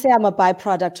 I can say I'm a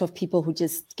byproduct of people who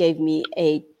just gave me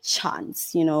a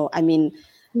chance.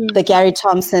 The Gary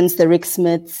Thompsons, the Rick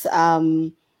Smiths,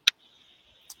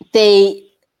 they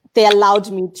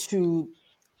allowed me to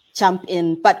jump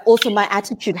in, but also my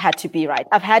attitude had to be right.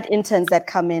 I've had interns that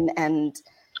come in and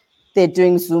they're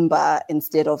doing Zumba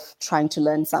instead of trying to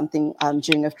learn something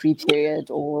during a free period,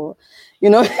 or,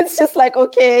 it's just like,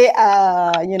 okay,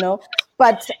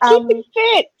 but keep it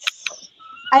fit.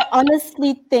 I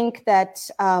honestly think that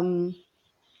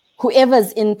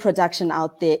whoever's in production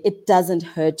out there, it doesn't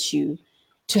hurt you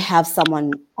to have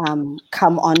someone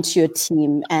come onto your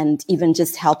team and even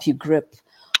just help you grip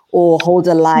or hold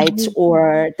a light,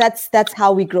 or that's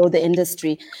how we grow the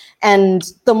industry. And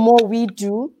the more we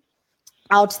do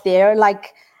out there,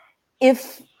 like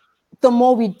the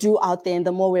more we do out there and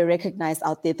the more we're recognized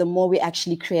out there, the more we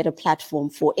actually create a platform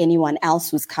for anyone else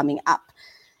who's coming up.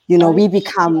 We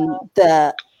become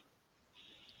the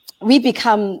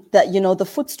the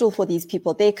footstool for these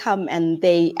people. They come and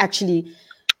they actually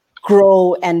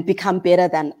grow and become better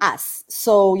than us.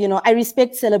 So, I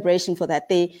respect Celebration for that.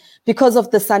 Because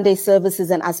of the Sunday services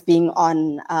and us being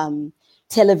on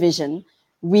television,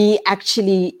 we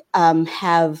actually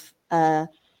have a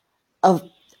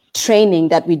training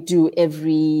that we do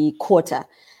every quarter.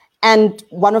 And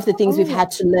one of the things we've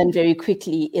had to learn very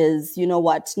quickly is,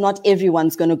 not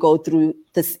everyone's going to go through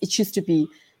this. It used to be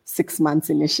 6 months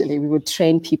initially. We would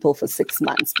train people for 6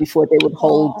 months before they would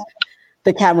hold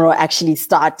the camera or actually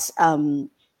start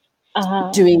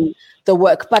doing the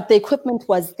work. But the equipment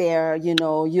was there.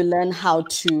 You learn how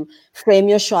to frame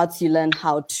your shots. You learn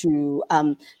how to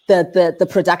the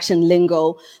production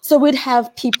lingo. So we'd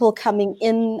have people coming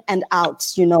in and out.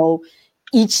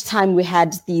 Each time we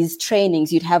had these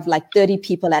trainings, you'd have like 30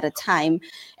 people at a time,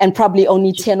 and probably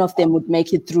only 10 of them would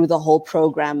make it through the whole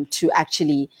program to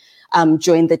actually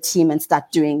join the team and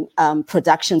start doing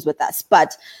productions with us.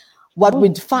 But what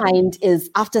we'd find is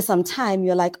after some time,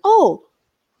 you're like, oh,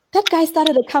 that guy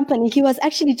started a company. He was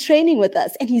actually training with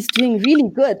us and he's doing really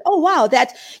good. Oh, wow.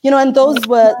 That, and those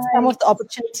were some of the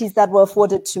opportunities that were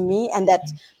afforded to me, and that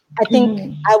I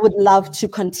think I would love to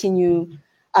continue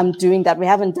doing that. We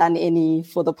haven't done any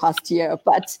for the past year,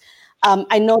 but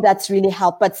I know that's really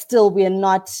helped, but still we're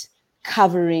not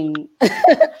covering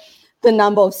the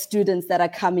number of students that are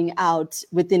coming out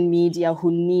within media who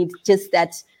need just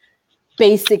that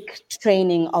basic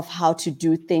training of how to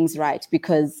do things right,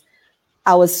 because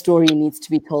our story needs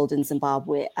to be told in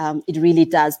Zimbabwe. It really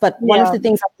does. But one of the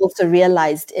things I've also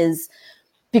realized is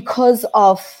because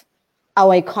of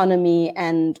our economy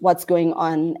and what's going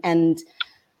on, and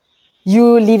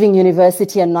you leaving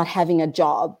university and not having a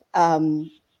job. I've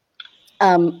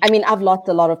lost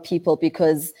a lot of people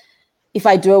because if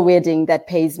I do a wedding that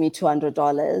pays me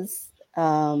 $200,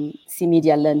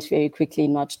 C-Media learned very quickly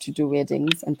not to do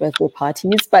weddings and birthday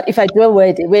parties. But if I do a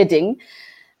wedding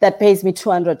that pays me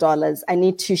 $200, I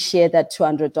need to share that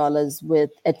 $200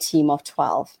 with a team of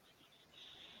 12.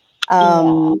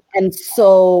 And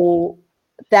so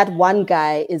that one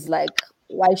guy is like,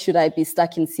 why should I be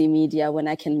stuck in C-Media when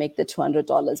I can make the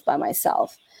 $200 by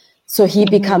myself? So he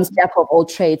becomes jack of all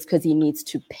trades because he needs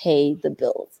to pay the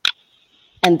bills.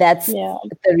 And that's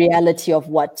the reality of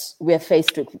what we're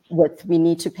faced with. We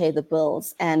need to pay the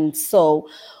bills. And so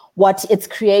what it's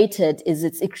created is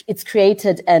it's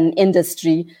created an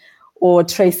industry, or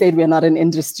Trey said we're not an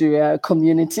industry, we're a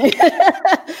community,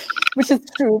 which is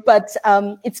true. But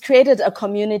it's created a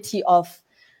community of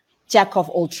jack of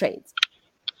all trades.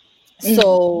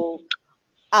 So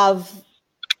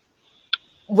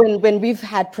when we've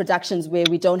had productions where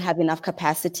we don't have enough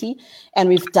capacity and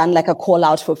we've done like a call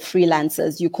out for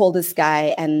freelancers, you call this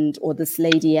guy or this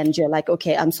lady and you're like,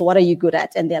 okay, so what are you good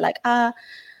at? And they're like, I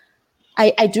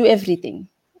do everything.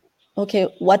 Okay,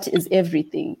 what is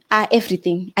everything?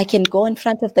 Everything. I can go in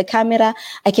front of the camera,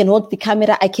 I can hold the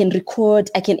camera, I can record,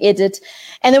 I can edit.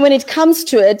 And then when it comes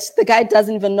to it, the guy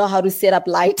doesn't even know how to set up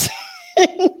light.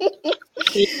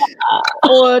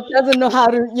 Or doesn't know how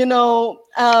to,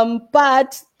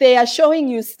 but they are showing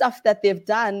you stuff that they've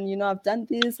done. I've done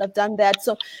this, I've done that.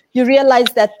 So you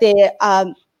realize that they are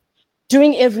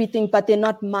doing everything, but they're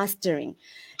not mastering.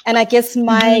 And I guess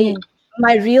my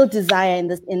real desire in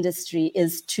this industry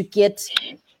is to get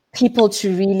people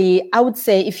to really, I would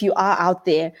say, if you are out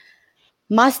there,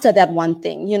 master that one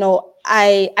thing.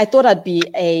 I thought I'd be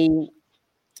an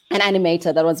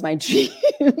animator. That was my dream.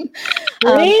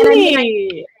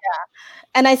 Really?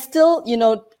 And I still,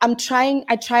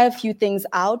 I try a few things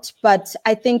out, but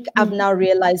I think I've now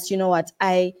realized,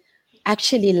 I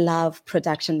actually love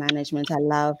production management. I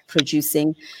love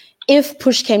producing. If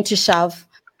push came to shove,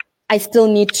 I still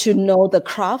need to know the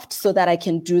craft so that I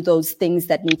can do those things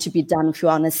that need to be done. If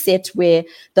you're on a set where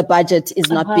the budget is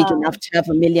not big enough to have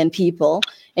 1 million people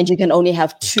and you can only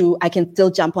have 2, I can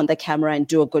still jump on the camera and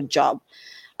do a good job.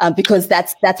 Because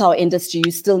that's our industry.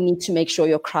 You still need to make sure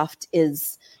your craft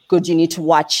is good. You need to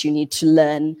watch, you need to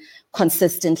learn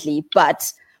consistently,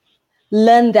 but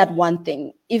learn that one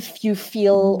thing. If you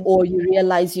feel or you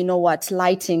realize,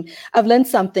 lighting, I've learned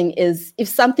something is if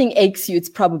something aches you, it's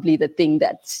probably the thing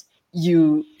that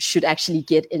you should actually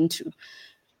get into.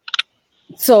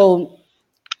 So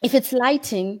if it's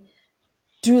lighting,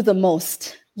 do the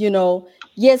most,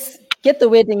 yes, get the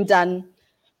wedding done.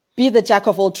 Be the jack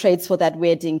of all trades for that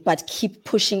wedding, but keep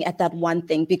pushing at that one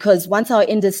thing, because once our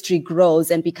industry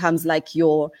grows and becomes like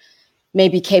your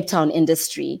maybe Cape Town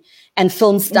industry and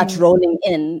films start rolling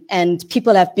in and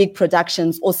people have big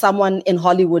productions, or someone in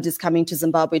Hollywood is coming to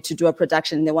Zimbabwe to do a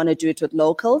production and they want to do it with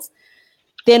locals,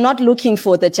 they're not looking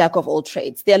for the jack of all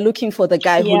trades. They're looking for the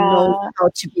guy who knows how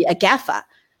to be a gaffer.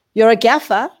 You're a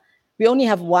gaffer. We only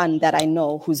have one that I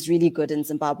know who's really good in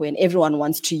Zimbabwe and everyone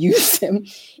wants to use him.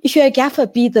 If you're a gaffer,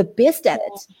 be the best at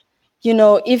it.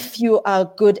 If you are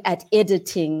good at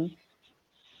editing,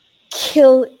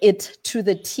 kill it to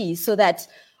the T so that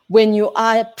when you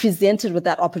are presented with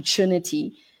that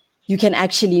opportunity, you can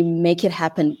actually make it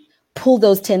happen. Pull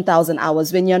those 10,000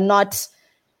 hours when you're not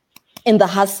in the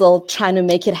hustle trying to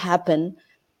make it happen.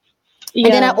 Yeah.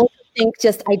 And then I also think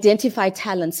just identify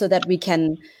talent so that we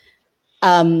can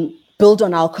build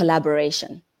on our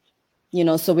collaboration,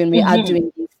 so when we are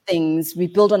doing these things, we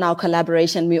build on our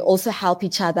collaboration. We also help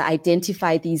each other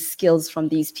identify these skills from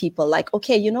these people. Like,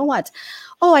 okay, you know what?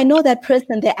 Oh, I know that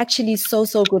person. They're actually so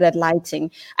good at lighting.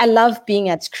 I love being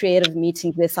at creative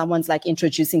meetings where someone's like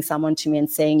introducing someone to me and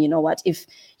saying, you know what, if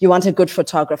you want a good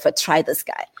photographer, try this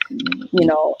guy,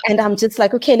 and I'm just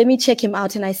like, okay, let me check him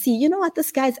out. And I see, you know what,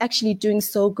 this guy's actually doing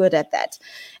so good at that.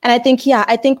 And I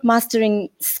think mastering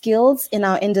skills in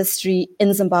our industry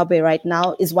in Zimbabwe right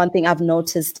now is one thing I've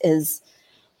noticed is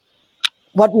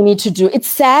what we need to do. It's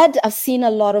sad. I've seen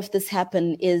a lot of this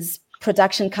happen is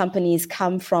production companies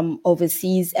come from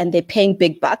overseas and they're paying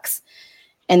big bucks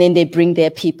and then they bring their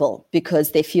people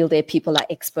because they feel their people are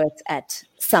experts at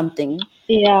something.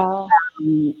 Yeah.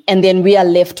 And then we are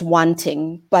left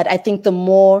wanting. But I think the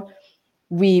more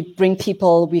we bring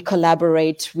people, we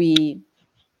collaborate, we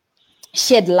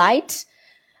shed light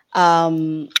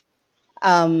to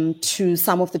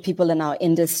some of the people in our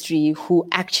industry who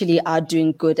actually are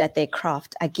doing good at their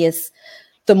craft, I guess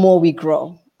the more we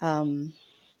grow. For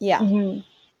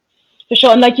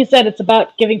sure. And like you said, it's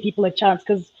about giving people a chance,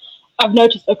 because I've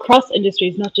noticed across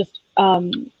industries, not just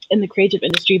in the creative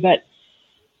industry, but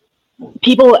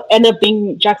people end up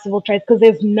being jacks of all trades because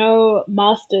there's no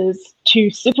masters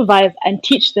to supervise and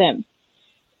teach them.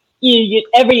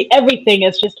 Everything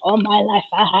is just all my life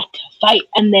I had to fight,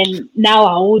 and then now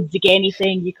I won't get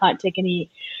anything. You can't take any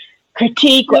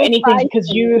critique or anything because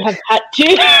you have had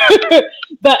to.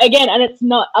 But again, and it's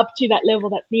not up to that level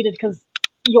that's needed, because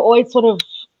you're always sort of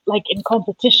like in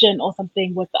competition or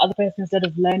something with the other person instead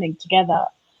of learning together.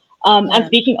 And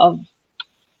speaking of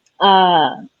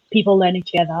people learning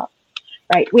together,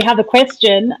 right, we have a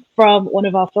question from one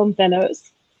of our film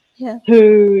fellows Yeah.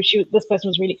 This person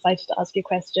was really excited to ask you a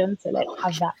question. So let's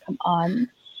have that come on.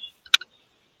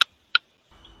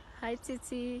 Hi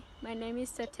Titi, my name is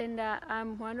Tatenda.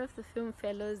 I'm one of the film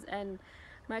fellows, and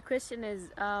my question is,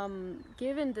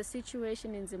 given the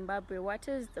situation in Zimbabwe, what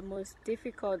is the most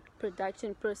difficult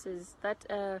production process that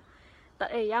a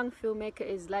young filmmaker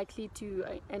is likely to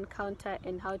encounter,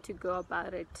 and how to go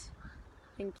about it?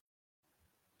 Thank you.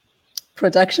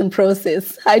 Production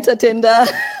process. Hi, Tatenda.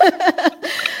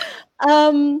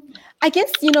 I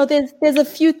guess, there's a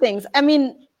few things. I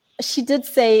mean, she did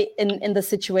say in the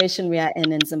situation we are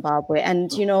in Zimbabwe, and,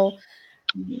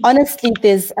 honestly,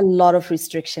 there's a lot of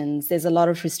restrictions. There's a lot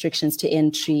of restrictions to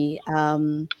entry.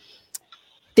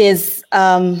 There's,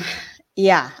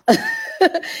 yeah.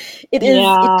 It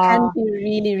can be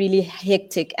really, really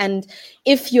hectic. And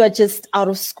if you are just out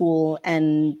of school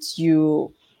and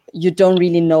you don't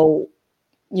really know,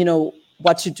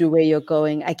 what to do, where you're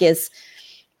going, I guess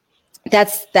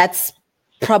that's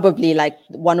probably like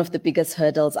one of the biggest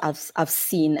hurdles I've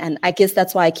seen. And I guess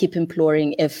that's why I keep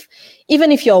imploring,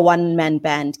 even if you're a one-man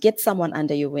band, get someone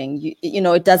under your wing.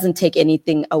 It doesn't take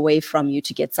anything away from you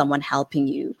to get someone helping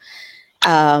you.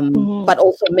 But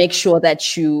also make sure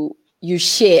that you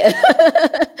share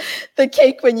the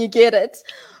cake when you get it.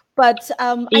 But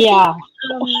I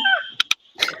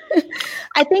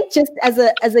think just as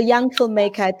a young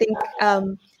filmmaker, I think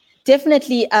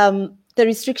definitely the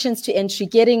restrictions to entry,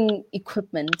 getting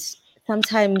equipment.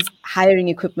 Sometimes hiring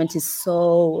equipment is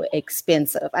so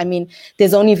expensive. I mean,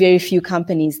 there's only very few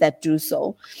companies that do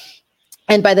so.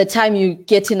 And by the time you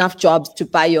get enough jobs to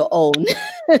buy your own,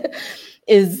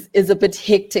 is a bit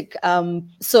hectic.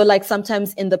 So like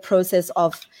sometimes in the process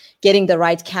of getting the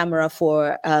right camera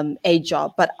for a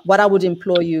job. But what I would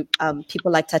implore you,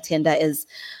 people like Tatenda, is,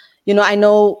 I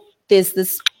know there's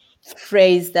this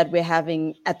phrase that we're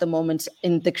having at the moment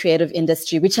in the creative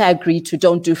industry, which I agree to,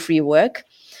 don't do free work.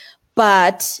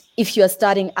 But if you're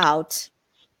starting out,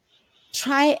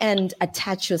 try and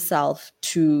attach yourself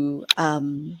to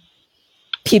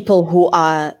people who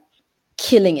are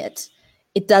killing it.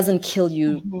 It doesn't kill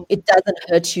you. Mm-hmm. It doesn't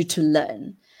hurt you to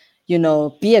learn.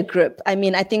 Be a grip. I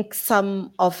mean, I think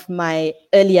some of my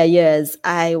earlier years,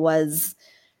 I was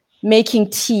making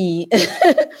tea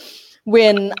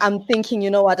when I'm thinking,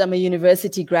 I'm a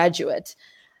university graduate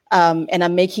and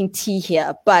I'm making tea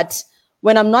here. But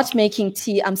when I'm not making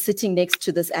tea, I'm sitting next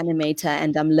to this animator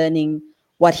and I'm learning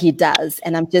what he does.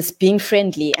 And I'm just being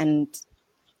friendly and,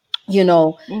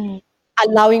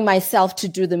 allowing myself to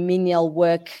do the menial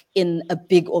work in a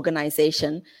big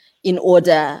organization in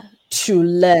order to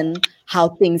learn how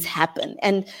things happen.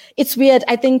 And it's weird.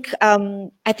 I think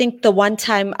the one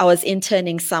time I was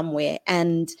interning somewhere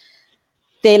and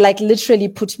they like literally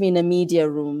put me in a media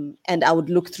room and I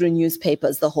would look through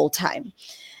newspapers the whole time.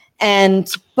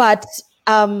 But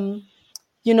I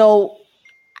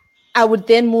would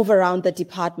then move around the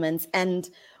departments, and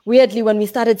weirdly, when we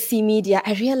started C Media,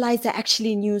 I realized I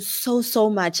actually knew so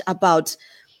much about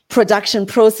production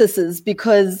processes,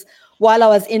 because while I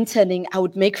was interning, I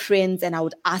would make friends and I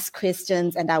would ask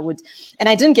questions and I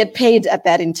didn't get paid at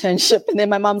that internship. And then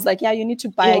my mom's like, yeah, you need to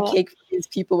buy a cake for these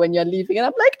people when you're leaving. And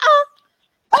I'm like,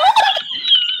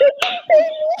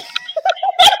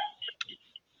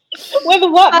 with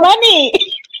what money?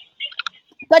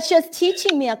 But she was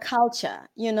teaching me a culture,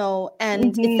 and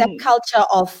it's that culture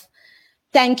of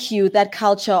thank you, that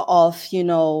culture of,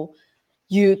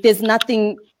 there's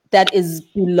nothing that is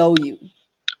below you,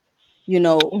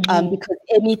 because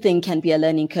anything can be a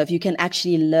learning curve. You can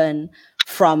actually learn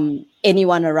from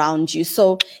anyone around you.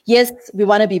 So yes, we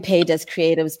want to be paid as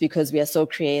creatives because we are so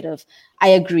creative. I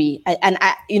agree.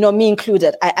 Me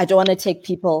included, I don't want to take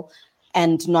people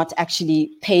and not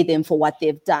actually pay them for what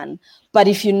they've done. But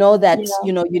if you know that,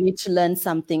 you need to learn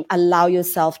something, allow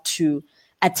yourself to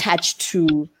attach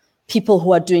to people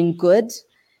who are doing good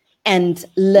and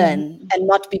learn and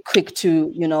not be quick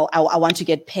to, I want to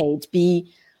get paid.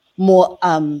 Be more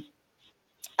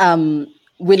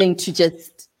willing to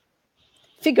just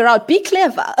figure out, be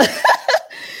clever,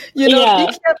 be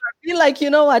clever, be like,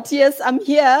 what? Yes, I'm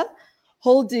here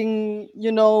holding,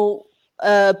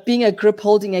 being a grip,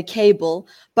 holding a cable,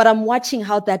 but I'm watching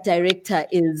how that director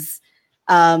is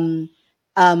doing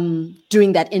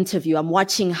that interview. I'm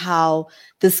watching how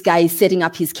this guy is setting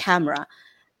up his camera,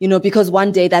 because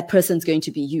one day that person's going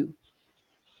to be you.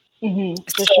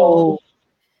 For sure.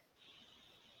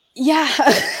 Yeah.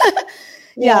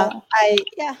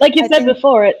 Like you said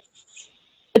before,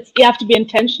 it's you have to be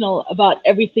intentional about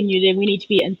everything you do. We need to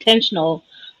be intentional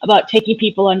about taking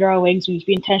people under our wings. We need to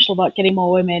be intentional about getting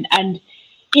more women. And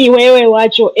Iwewe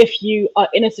wacho, if you are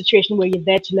in a situation where you're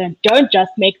there to learn, don't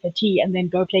just make the tea and then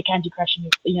go play Candy Crush and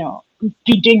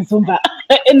be doing Zumba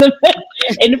in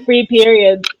the free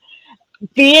period.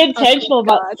 Be intentional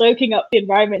about soaking up the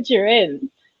environment you're in.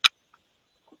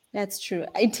 That's true.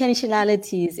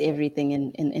 Intentionality is everything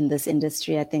in this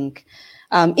industry, I think.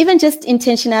 Even just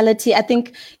intentionality, I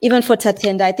think even for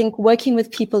Tatenda, I think working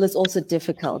with people is also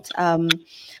difficult.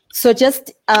 So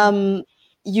just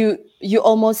you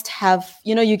almost have,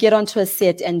 you get onto a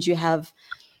set and you have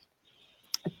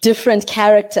different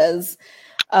characters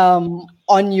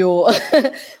on your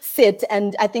set.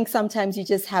 And I think sometimes you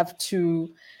just have to,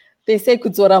 they say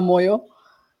kudzora moyo,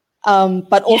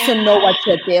 but also know what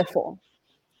you're there for.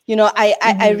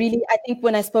 I think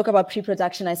when I spoke about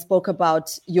pre-production, I spoke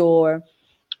about your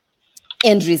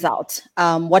end result.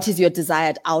 What is your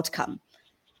desired outcome?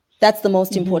 That's the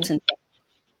most important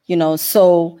thing,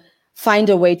 so find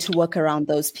a way to work around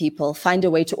those people, find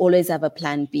a way to always have a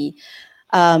plan B.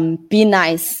 Be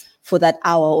nice for that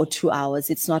hour or 2 hours.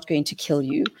 It's not going to kill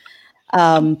you.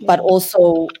 But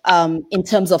also in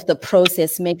terms of the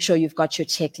process, make sure you've got your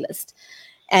checklist.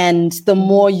 And the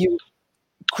more you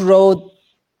grow,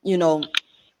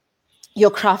 your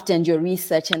craft and your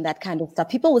research and that kind of stuff,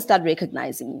 people will start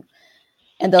recognizing you.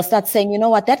 And they'll start saying, you know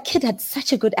what, that kid had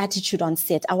such a good attitude on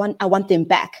set. I want them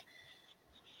back.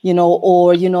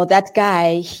 Or, that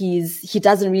guy, he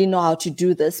doesn't really know how to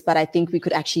do this, but I think we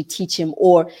could actually teach him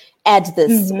or add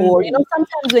this. Or,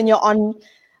 sometimes when you're on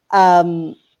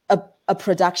a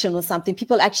production or something,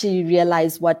 people actually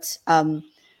realize what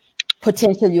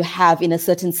potential you have in a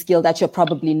certain skill that you're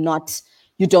probably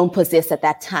you don't possess at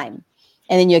that time.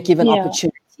 And then you're given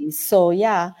opportunities. So,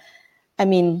 yeah, I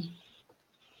mean,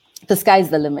 the sky's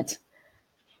the limit.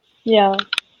 Yeah,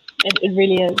 it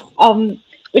really is.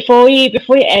 Before we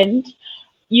end,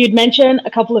 you'd mentioned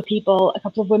a couple of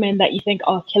women that you think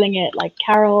are killing it, like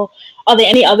Carol. Are there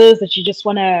any others that you just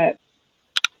want to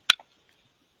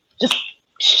just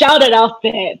shout it out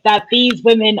there that these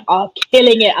women are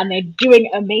killing it and they're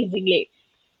doing amazingly?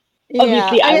 Yeah,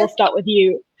 obviously, I will start with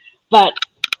you, but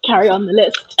carry on the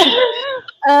list.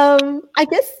 I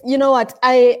guess, you know what,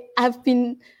 I have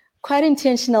been quite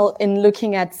intentional in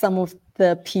looking at some of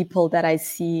the people that I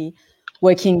see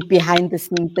working behind the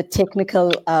scenes, the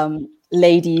technical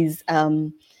ladies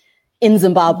in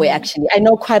Zimbabwe, actually. I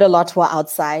know quite a lot who are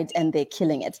outside and they're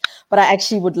killing it. But I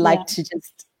actually would like to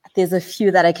there's a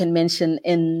few that I can mention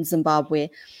in Zimbabwe.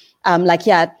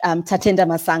 Tatenda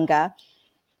Masanga,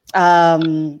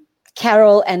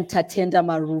 Carol and Tatenda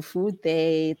Marufu,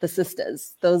 the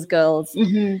sisters, those girls,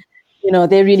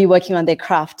 they're really working on their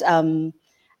craft.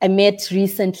 I met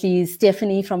recently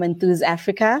Stephanie from Enthuse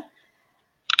Africa.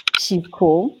 She's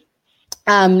cool.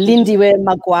 Lindiwe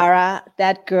Magwara,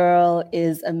 that girl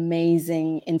is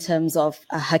amazing in terms of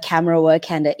her camera work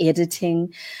and her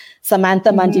editing. Samantha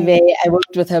Mandive, I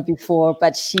worked with her before,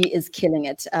 but she is killing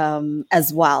it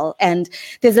as well. And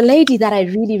there's a lady that I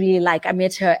really, really like. I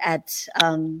met her at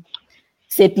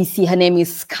CPC. Her name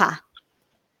is Ska.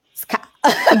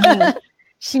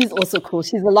 She's also cool.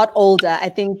 She's a lot older. I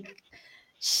think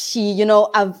she,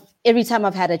 every time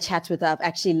I've had a chat with her, I've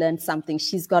actually learned something.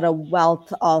 She's got a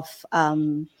wealth of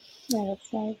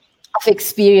that's nice. Of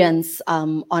experience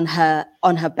on her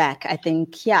back. I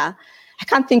think, I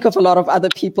can't think of a lot of other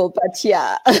people, but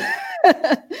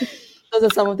those are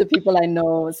some of the people I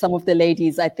know. Some of the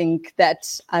ladies I think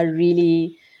that are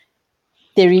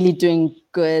they're really doing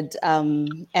good.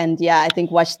 And I think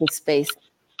watch this space.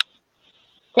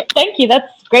 Thank you.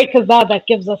 That's great because that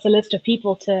gives us a list of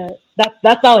people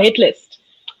that's our hit list.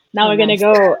 Now we're going to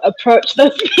go approach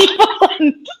those people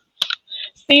and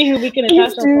see who we can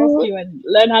attach ourselves to and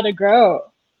learn how to grow.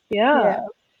 Yeah.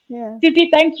 Tipi,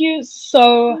 thank you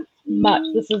so much.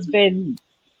 This has been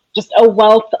just a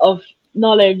wealth of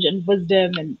knowledge and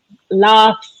wisdom and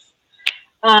laughs.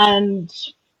 And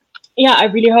I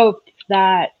really hope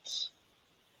that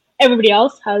everybody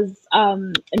else has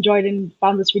enjoyed and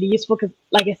found this really useful because,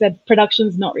 like I said, production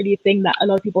is not really a thing that a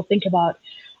lot of people think about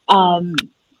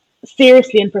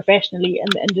seriously and professionally in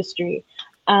the industry.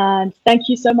 And thank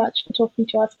you so much for talking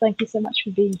to us. Thank you so much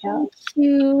for being here. Thank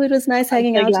you. It was nice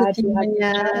hanging out with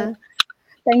you.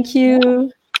 Thank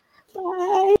you.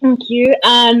 Bye. Thank you.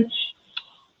 And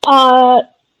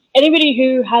anybody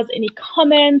who has any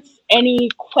comments, any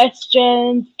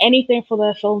questions, anything for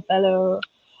the Film Fellow,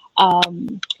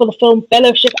 for the Film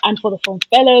Fellowship and for the Film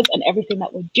Fellows and everything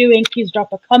that we're doing, please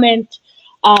drop a comment.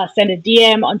 Send a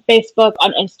DM on Facebook,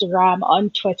 on Instagram, on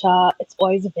Twitter. It's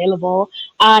always available.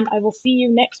 And I will see you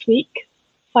next week,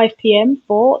 5 p.m.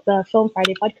 for the Film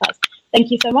Friday podcast.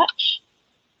 Thank you so much.